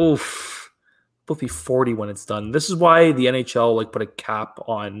 Like, oof. Both be 40 when it's done. This is why the NHL put a cap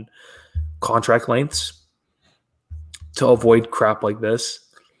on contract lengths to avoid crap like this.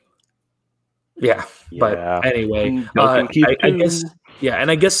 Yeah. But anyway, I guess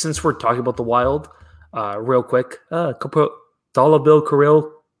and I guess since we're talking about the Wild, real quick, Dollar Bill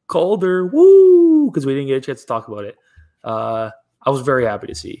Kirill Calder, woo! Because we didn't get a chance to talk about it. I was very happy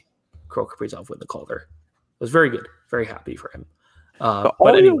to see Kirill Kaprizov win the Calder. It was very good. Very happy for him. All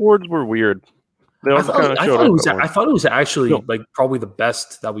the awards were weird. They all kind of showed up. I thought it was actually probably the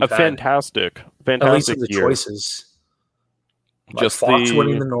best that we've had. Fantastic at least of the year. Choices. Just Fox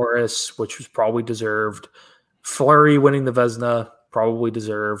winning the Norris, which was probably deserved. Fleury winning the Vezina, probably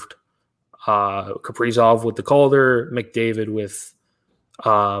deserved. Kaprizov with the Calder. McDavid with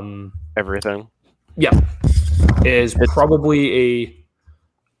everything. Yeah, it's probably a.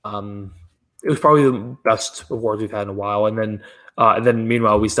 It was probably the best awards we've had in a while, and then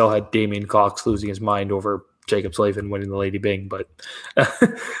meanwhile we still had Damien Cox losing his mind over Jacob Slavin winning the Lady Byng, but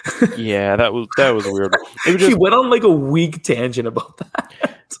yeah, that was weird. He went on a weak tangent about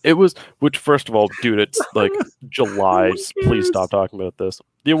that. It was, which first of all, dude, it's July. Please stop talking about this.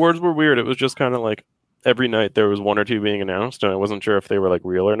 The awards were weird. It was just kind of every night there was 1 or 2 being announced, and I wasn't sure if they were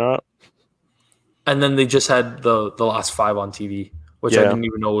real or not. And then they just had the last 5 on TV. Which I didn't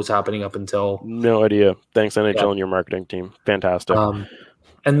even know was happening up until... No idea. Thanks, NHL and your marketing team. Fantastic.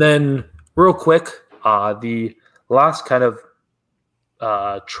 And then, real quick, the last kind of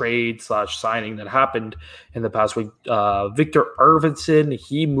trade/signing that happened in the past week, Victor Arvidsson,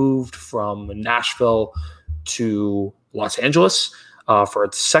 he moved from Nashville to Los Angeles for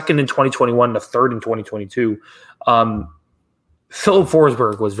a second in 2021 to third in 2022. Philip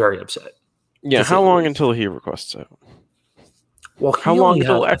Forsberg was very upset. Yeah, how long until he requests it? Well, how long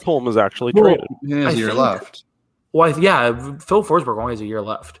until Ekholm is actually traded? He has a year left. Well, Phil Forsberg only has a year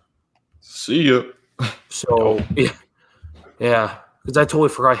left. See ya. So, yeah. Because I totally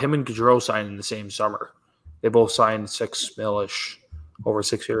forgot him and Gaudreau signed in the same summer. They both signed $6 million-ish over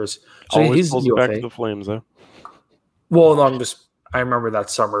 6 years. So always he's pulls it back to the Flames, though. Well, no, I remember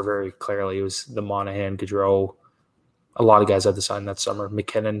that summer very clearly. It was the Monahan, Gaudreau. A lot of guys had to sign that summer.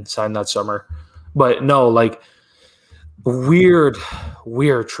 McKinnon signed that summer. But no, like weird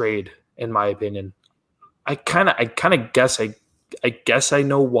trade in my opinion. I kind of guess I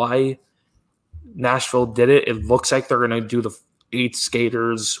know why Nashville did it. It looks like they're going to do the 8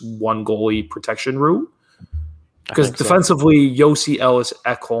 skaters, 1 goalie protection route. Because defensively, Yossi, Ellis,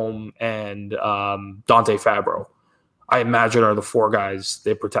 Ekholm, and Dante Fabro, I imagine, are the 4 guys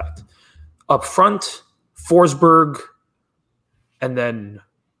they protect. Up front, Forsberg, and then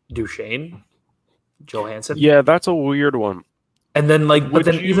Duchesne, Johansson. Yeah, that's a weird one. And then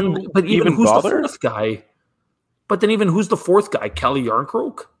even who's bother? the 4th guy? But then even who's the 4th guy? Kelly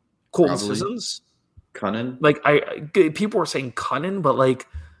Yarncroke? Colton Probably. Sissons? Cunnin. Like people were saying Cunnin, but like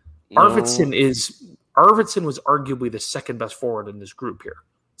No. Arvidsson was arguably the 2nd best forward in this group here.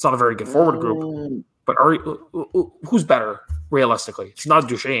 It's not a very good forward group, but who's better realistically? It's not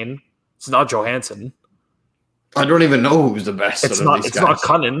Duchesne. It's not Johansson. I don't even know who's the best. It's not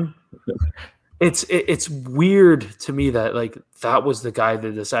Cunnin. It's weird to me that like that was the guy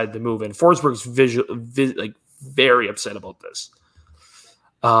that decided to move in. Forsberg's very upset about this.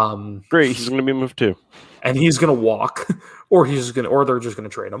 Great, he's going to be moved too. And he's going to walk, or they're just going to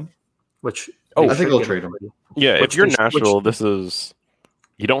trade him. Which I think they'll trade him. Yeah, if you're Nashville, this is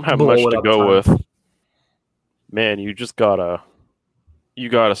you don't have much to go with. Man, you just gotta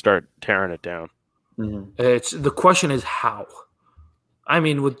start tearing it down. Mm-hmm. The question is how. I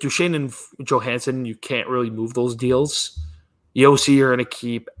mean, with Duchesne and Johansson, you can't really move those deals. Yossi you're going to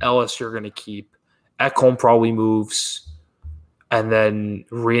keep. Ellis you're going to keep. Ekholm probably moves. And then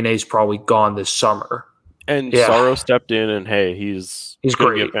Rene's probably gone this summer. And Sorrow stepped in, and hey, he's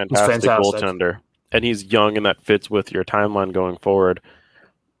going to be a fantastic goaltender. And he's young, and that fits with your timeline going forward.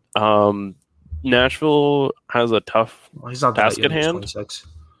 Nashville has a tough task at hand.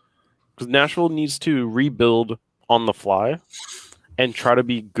 Because Nashville needs to rebuild on the fly and try to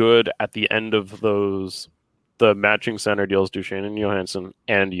be good at the end of the matching center deals, Duchesne and Johansson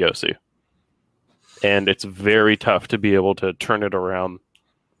and Yossi. And it's very tough to be able to turn it around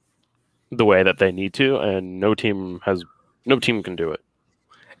the way that they need to, and no team can do it.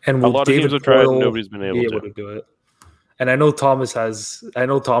 And a lot of teams have tried, and nobody's been able to do it. And I know Thomas has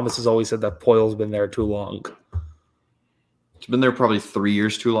always said that Poyle's been there too long. It's been there probably 3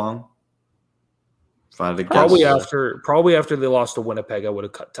 years too long. Probably after they lost to Winnipeg, I would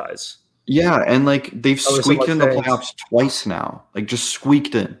have cut ties. Yeah, and like they've squeaked in the playoffs twice now. Like just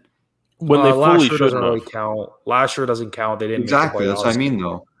squeaked in. When they fully shouldn't really count. Last year doesn't count. They didn't exactly. That's what I mean,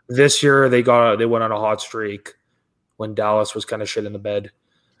 though. This year they went on a hot streak when Dallas was kind of shit in the bed.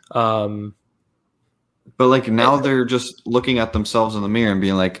 But like now they're just looking at themselves in the mirror and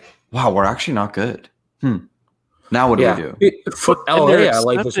being like, "Wow, we're actually not good." Now what do we do? For LA, I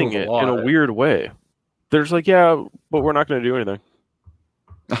like this move a lot. In a weird way. There's like, yeah, but we're not going to do anything.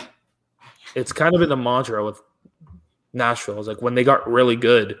 It's kind of been the mantra with Nashville. It's like when they got really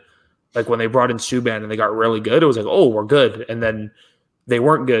good. Like when they brought in Subban and they got really good, it was like, oh, we're good. And then they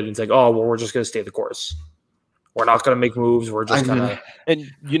weren't good. It's like, oh, well, we're just going to stay the course. We're not going to make moves. We're just going to. And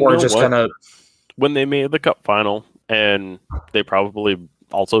we're just going to. When they made the Cup final, and they probably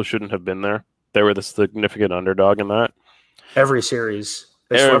also shouldn't have been there, they were the significant underdog in that. Every series.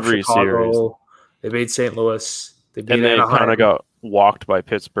 They swept Chicago. They beat St. Louis. They kind of got walked by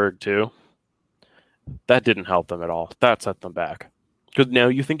Pittsburgh too. That didn't help them at all. That set them back. Because now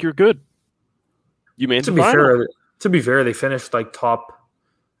you think you're good. You made the final. To be fair, they finished like top.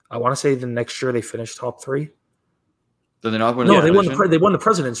 I want to say the next year they finished top 3. Did they not win? No, they won the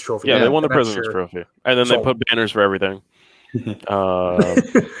President's Trophy. Yeah, they won the President's Trophy, and then they put banners for everything. Division,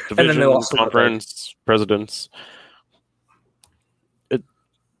 and then they lost conference, presidents.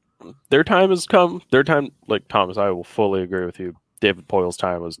 Their time has come. Their time, like Thomas, I will fully agree with you. David Poyle's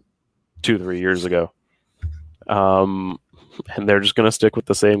time was 2-3 years ago. And they're just going to stick with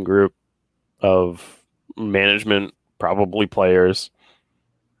the same group of management, probably players.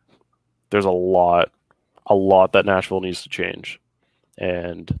 There's a lot that Nashville needs to change.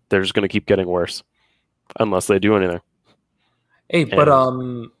 And they're just going to keep getting worse unless they do anything. Hey, but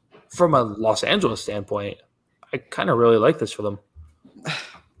from a Los Angeles standpoint, I kind of really like this for them.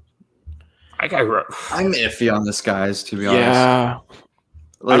 I'm iffy on this, guys, to be honest. Yeah.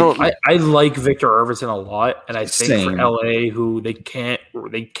 I like Victor Arvidsson a lot, and I think for LA, who they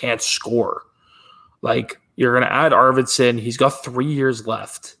can't score. Like you're gonna add Arvidsson, he's got 3 years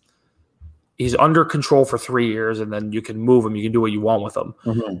left. He's under control for 3 years, and then you can move him. You can do what you want with him.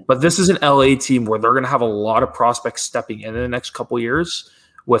 Mm-hmm. But this is an LA team where they're gonna have a lot of prospects stepping in the next couple of years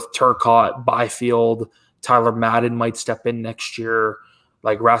with Turcotte, Byfield, Tyler Madden might step in next year.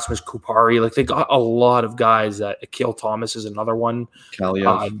 Like Rasmus Kupari, like they got a lot of guys. That Akil Thomas is another one.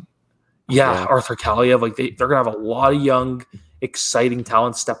 Kaliev. Yeah, Arthur Kaliev, like they're gonna have a lot of young, exciting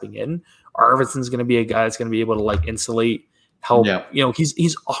talent stepping in. Arvidsson's gonna be a guy that's gonna be able to like insulate, help. Yeah.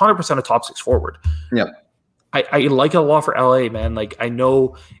 He's 100% a top 6 forward. Yeah. I like it a lot for LA, man. Like I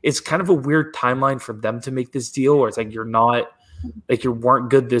know it's kind of a weird timeline for them to make this deal, where it's like you weren't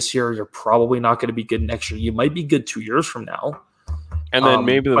good this year, you're probably not going to be good next year. You might be good 2 years from now. And then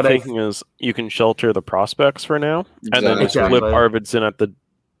maybe the thinking is you can shelter the prospects for now, and then just flip Arvidsson at the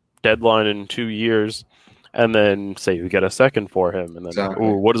deadline in 2 years, and then say you get a second for him, and then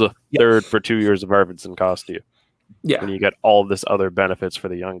what does a third for 2 years of Arvidsson cost you? Yeah, and you get all this other benefits for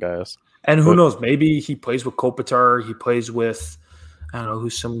the young guys. And who knows? Maybe he plays with Kopitar. He plays with I don't know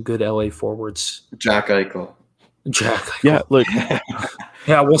who's some good LA forwards. Jack Eichel. Yeah, like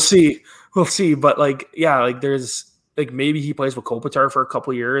yeah, we'll see. We'll see. But there's maybe he plays with Kopitar for a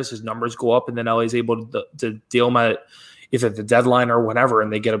couple of years. His numbers go up, and then LA's able to deal him at either the deadline or whenever,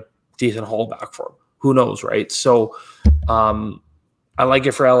 and they get a decent haul back for him. Who knows, right? So, I like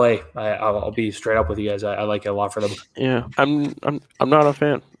it for LA. I'll be straight up with you guys. I like it a lot for them. Yeah, I'm not a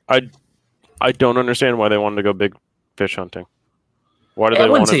fan. I don't understand why they wanted to go big fish hunting. Why do they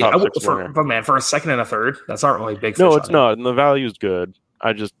want a top 6 winger? But man, for a second and a third, that's not really big fish No, it's hunting. not, and the value's good.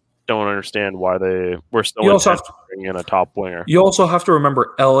 I just don't understand why they were still bringing in a top winger. You also have to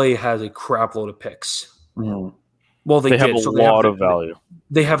remember LA has a crap load of picks. Mm-hmm. Well, they have a lot of value.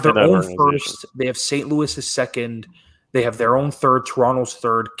 They have their own first. They have St. Louis's second. They have their own third. Toronto's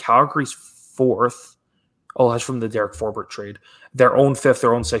third. Calgary's fourth. Oh, that's from the Derek Forbort trade. Their own fifth.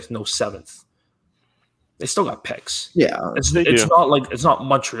 Their own sixth. No seventh. They still got picks. Yeah, it's not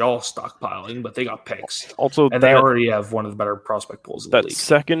Montreal stockpiling, but they got picks. Also, and they already have one of the better prospect pools in the league. That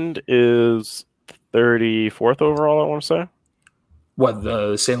second is 34th overall. I want to say. What,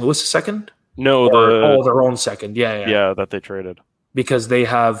 the St. Louis second? No, their own second. Yeah, that they traded because they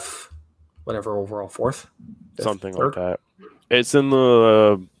have whatever overall fourth, something like that. It's in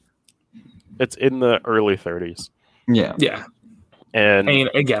the early 30s. Yeah. And I mean,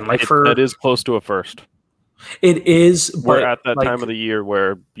 again, it is close to a first. It is. We're at that time of the year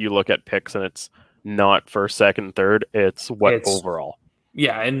where you look at picks and it's not first, second, third. It's overall.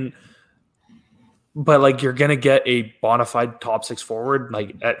 Yeah, but you're gonna get a bona fide top 6 forward.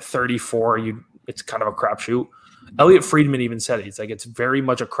 Like at 34, it's kind of a crapshoot. Elliot Friedman even said it. It's it's very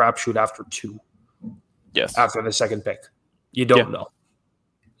much a crapshoot after 2. Yes. After the second pick, you don't know.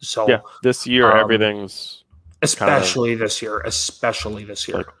 So this year everything's especially this year.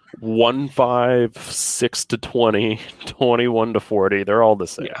 Like 1-5, 6-20, 21-40. They're all the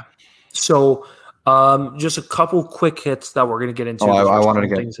same. Yeah. So, just a couple quick hits that we're going to get into. I wanted to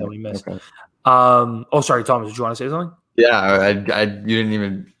get things that we missed. Okay. Sorry, Thomas. Did you want to say something? Yeah, we didn't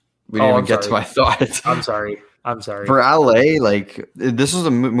even get to my thoughts. I'm sorry. For LA, this is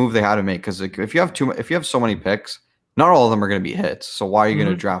a move they had to make because if you have so many picks, not all of them are going to be hits. So why are you going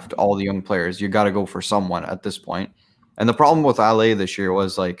to draft all the young players? You got to go for someone at this point. And the problem with LA this year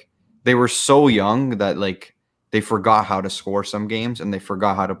was they were so young that they forgot how to score some games and they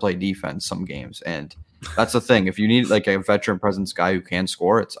forgot how to play defense some games. And that's the thing. If you need a veteran presence guy who can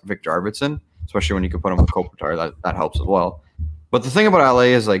score, it's Victor Arvidsson, especially when you can put him with Kopitar. That helps as well. But the thing about LA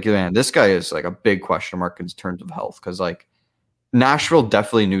is man, this guy is a big question mark in terms of health because Nashville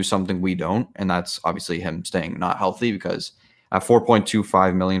definitely knew something we don't, and that's obviously him staying not healthy because at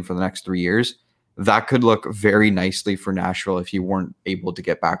 $4.25 million for the next 3 years, that could look very nicely for Nashville if you weren't able to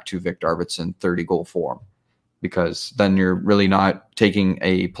get back to Victor Arvidsson 30-goal form, because then you're really not taking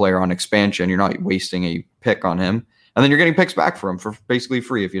a player on expansion. You're not wasting a pick on him, and then you're getting picks back for him for basically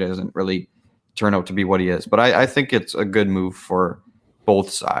free if he doesn't really turn out to be what he is. But I think it's a good move for both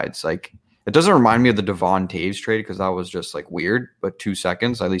sides. It doesn't remind me of the Devon Taves trade because that was just weird, but 2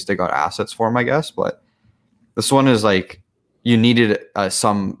 seconds. At least they got assets for him, I guess. But this one is you needed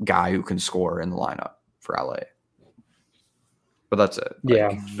some guy who can score in the lineup for LA. But that's it.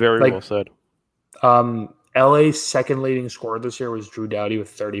 Yeah. Very well said. LA's second leading scorer this year was Drew Doughty with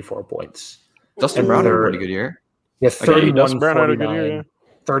 34 points. Dustin Brown had a pretty good year. Yeah, 31 Brown had a good year, yeah.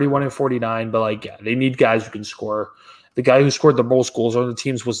 31 and 49, but they need guys who can score. The guy who scored the most goals on their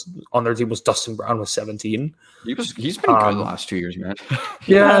team was Dustin Brown with 17. He's been good the last 2 years, man.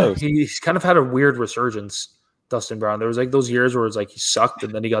 Yeah, he's kind of had a weird resurgence, Dustin Brown. There was those years where it's he sucked,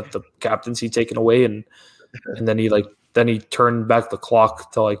 and then he got the captaincy taken away, and then he turned back the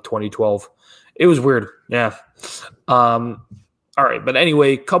clock to 2012. It was weird. Yeah. All right, but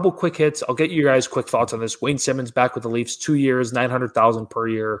anyway, couple quick hits. I'll get you guys quick thoughts on this. Wayne Simmons back with the Leafs, 2 years, $900,000 per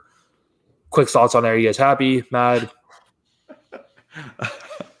year. Quick thoughts on there. Are you guys happy? Mad?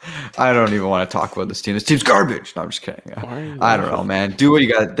 I don't even want to talk about this team. This team's garbage. No, I'm just kidding. I don't know, man. Do what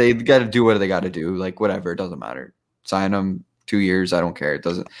you got. They got to do what they got to do. Like, whatever. It doesn't matter. Sign them 2 years. I don't care. It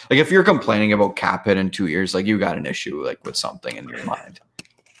doesn't. Like, if you're complaining about cap hit in 2 years, like, you got an issue, like, with something in your mind.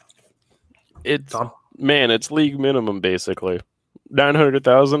 It's league minimum basically.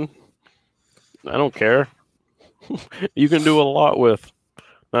 900,000. I don't care. You can do a lot with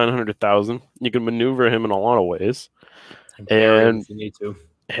 900,000. You can maneuver him in a lot of ways. And if you need to.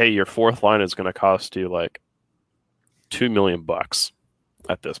 Hey, your fourth line is going to cost you like $2 million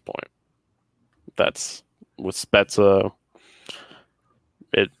at this point. That's with Spezza.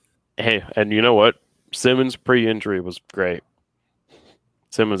 Hey, and you know what? Simmons pre-injury was great.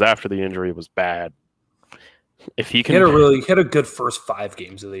 Simmons after the injury was bad. If he can, he had a good first 5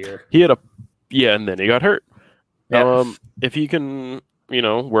 games of the year. And then he got hurt. Yeah. If he can,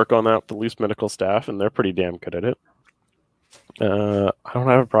 work on that with the Leafs medical staff, and they're pretty damn good at it. I don't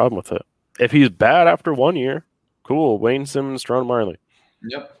have a problem with it. If he's bad after 1 year, cool. Wayne Simmons, Ron Marley.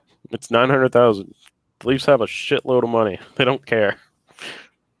 Yep. It's 900,000. The Leafs have a shitload of money. They don't care.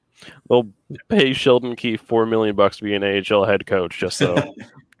 They'll pay Sheldon Keefe $4 million to be an AHL head coach just so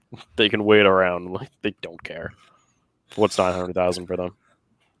they can wait around. Like, they don't care. What's 900,000 for them?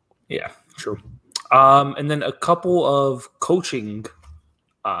 Yeah, true. And then a couple of coaching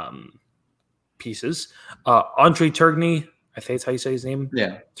pieces. Andre Turgeon, I think that's how you say his name.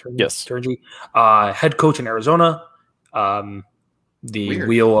 Yeah. Yes. Turgeon, head coach in Arizona. The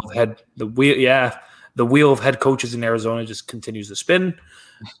wheel of head coaches in Arizona just continues to spin.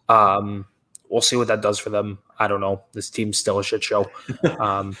 We'll see what that does for them. I don't know. This team's still a shit show.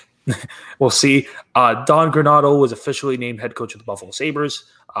 We'll see. Don Granato was officially named head coach of the Buffalo Sabres.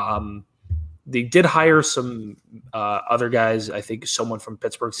 They did hire some other guys. I think someone from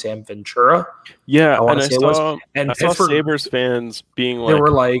Pittsburgh, Sam Ventura. Yeah, I saw Sabres fans being like, they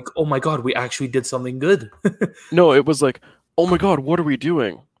were like, "Oh my god, we actually did something good." No, it was like, "Oh my god, what are we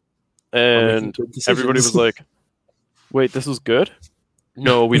doing?" And everybody was like, "Wait, this is good."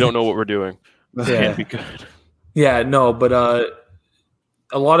 No, we don't know what we're doing. This can't be good. Yeah, no, but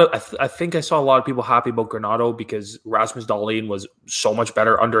a lot of I think I saw a lot of people happy about Granato because Rasmus Dahlin was so much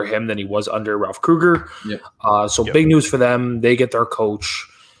better under him than he was under Ralph Kruger. Yep. Big news for them. They get their coach.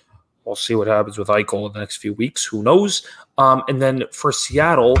 We'll see what happens with Eichel in the next few weeks. Who knows? And then for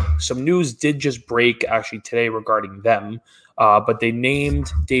Seattle, some news did just break actually today regarding them. But they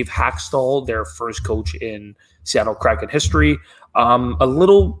named Dave Haxtell their first coach in Seattle Kraken history. A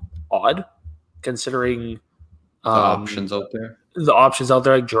little odd considering the options out there. The options out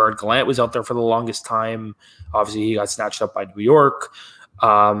there, like Gerard Gallant was out there for the longest time. Obviously, he got snatched up by New York.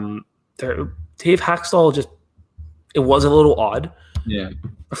 Dave Haxtell it was a little odd. Yeah.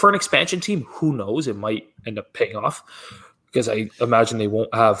 For an expansion team, who knows? It might end up paying off because I imagine they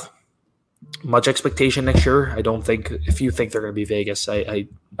won't have much expectation next year. I don't think if you think they're going to be Vegas, they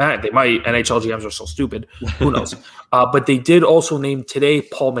might. NHL GMs are so stupid. Who knows? But they did also name today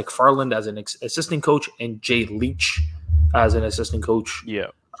Paul McFarland as an assistant coach and Jay Leach as an assistant coach. Yeah.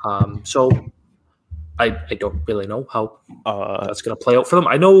 So I don't really know how that's going to play out for them.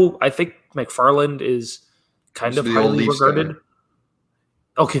 I think McFarland is kind of highly regarded.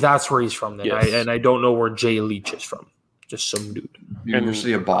 Okay, that's where he's from then. Yes. I don't know where Jay Leach is from. Just some dude.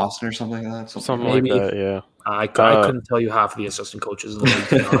 University of Boston or something like that. Something like that, yeah. I couldn't tell you half of the assistant coaches in the league,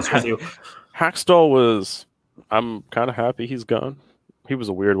 to be honest with you. Haxtell I'm kind of happy he's gone. He was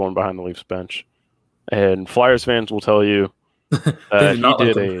a weird one behind the Leafs bench. And Flyers fans will tell you that he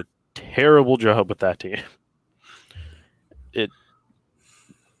did a terrible job with that team.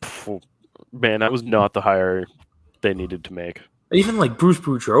 That was not the hire they needed to make. Even like Bruce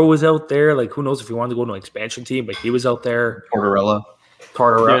Boudreau was out there. Like, who knows if he wanted to go to an expansion team, but he was out there. Tortorella,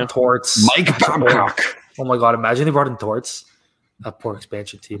 Torts. Mike Babcock. Oh my God, imagine they brought in Torts. That poor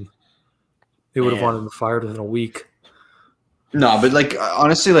expansion team. They would have wanted him fired within a week. No, but like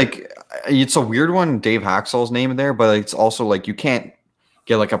honestly, like it's a weird one. Dave Haxtell's name in there, but it's also like you can't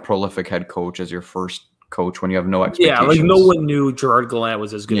get like a prolific head coach as your first coach when you have no expectations. Yeah, like no one knew Gerard Gallant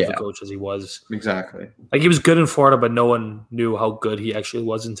was as good of a coach as he was. Exactly. Like he was good in Florida, but no one knew how good he actually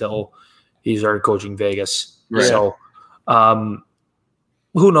was until he started coaching Vegas. Right. So,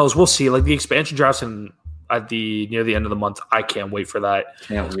 who knows? We'll see. Like the expansion drafts near the end of the month. I can't wait for that.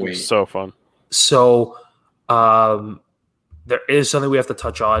 Can't wait. So fun. So, there is something we have to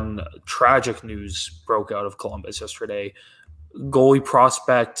touch on. Tragic news broke out of Columbus yesterday. Goalie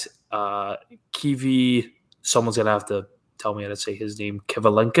prospect Kivi. Someone's gonna have to tell me how to say his name.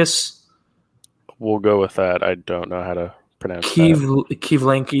 Kivalinkis. We'll go with that. I don't know how to pronounce Keith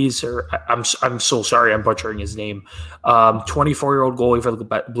Lankes, or I'm so sorry, I'm butchering his name. 24-year-old goalie for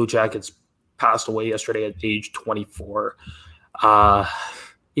the Blue Jackets passed away yesterday at age 24.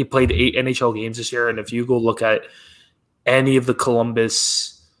 He played 8 NHL games this year, and if you go look at any of the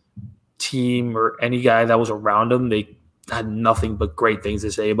Columbus team or any guy that was around him, they had nothing but great things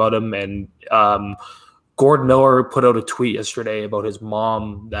to say about him. And Gord Miller put out a tweet yesterday about his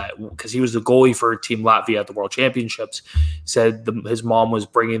mom, that because he was the goalie for Team Latvia at the World Championships, said his mom was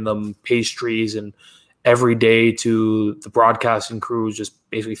bringing them pastries and every day to the broadcasting crew, just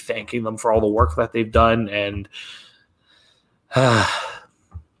basically thanking them for all the work that they've done. And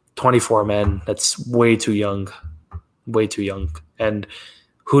 24, man, that's way too young. And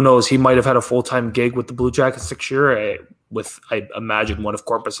who knows, he might have had a full-time gig with the Blue Jackets next year. I imagine one of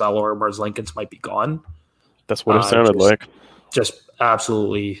Korpisalo or Merzlikins might be gone. That's what it sounded like. Just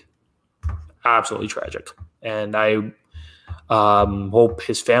absolutely tragic. And I hope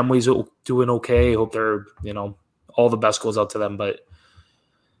his family's doing okay. Hope they're, all the best goes out to them. But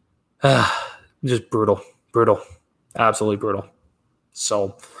just brutal, absolutely brutal.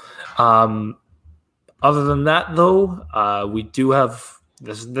 So, other than that, though, we do have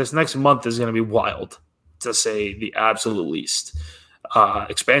this next month is going to be wild, to say the absolute least.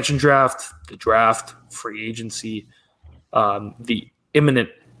 Expansion draft, the draft, free agency, the imminent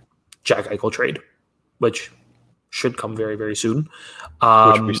Jack Eichel trade, which should come very, very soon.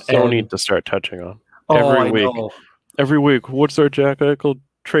 Which we still need to start touching on. Every week, what's our Jack Eichel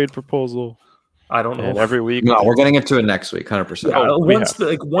trade proposal? I don't know. And every week. No, we're getting into it next week, 100%. Yeah,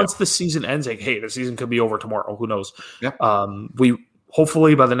 once the season ends, hey, the season could be over tomorrow. Who knows? Yeah. We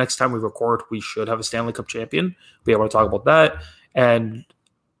hopefully by the next time we record, we should have a Stanley Cup champion. Be able to talk about that. And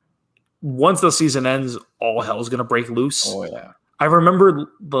once the season ends, all hell is going to break loose. Oh, yeah. I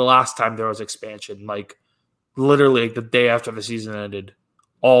remember the last time there was expansion, literally the day after the season ended,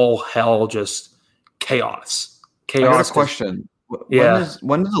 all hell, just chaos. I got a question.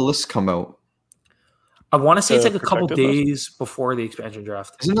 When does the list come out? I want to say it's a couple days before the expansion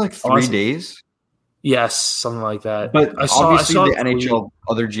draft. Isn't it 3 days? Yes, something like that. But obviously the NHL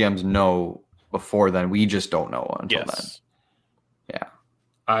other GMs know before then. We just don't know until then.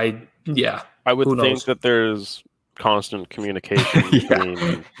 Yeah. I would think that there's constant communication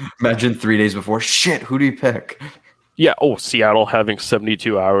between. Imagine 3 days before. Shit, who do you pick? Yeah. Oh, Seattle having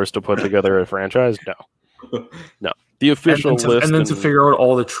 72 hours to put together a franchise? No. The official list. And then to figure out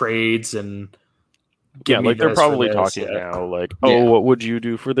all the trades and. Yeah, they're probably talking now, what would you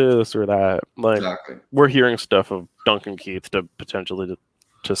do for this or that? Exactly. We're hearing stuff of Duncan Keith to potentially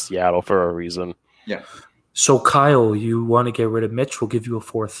to Seattle for a reason. Yeah. So, Kyle, you want to get rid of Mitch? We'll give you a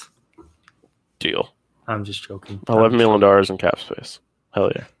 4th. Deal. I'm just joking. $11 million in cap space.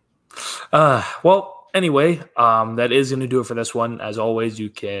 Hell yeah. Well, anyway, that is going to do it for this one. As always, you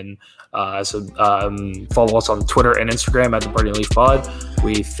can follow us on Twitter and Instagram at the Burning Leaf Pod.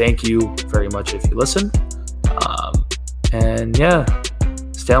 We thank you very much if you listen. And yeah,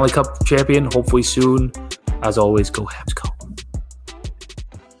 Stanley Cup champion, hopefully soon. As always, go Habs, go.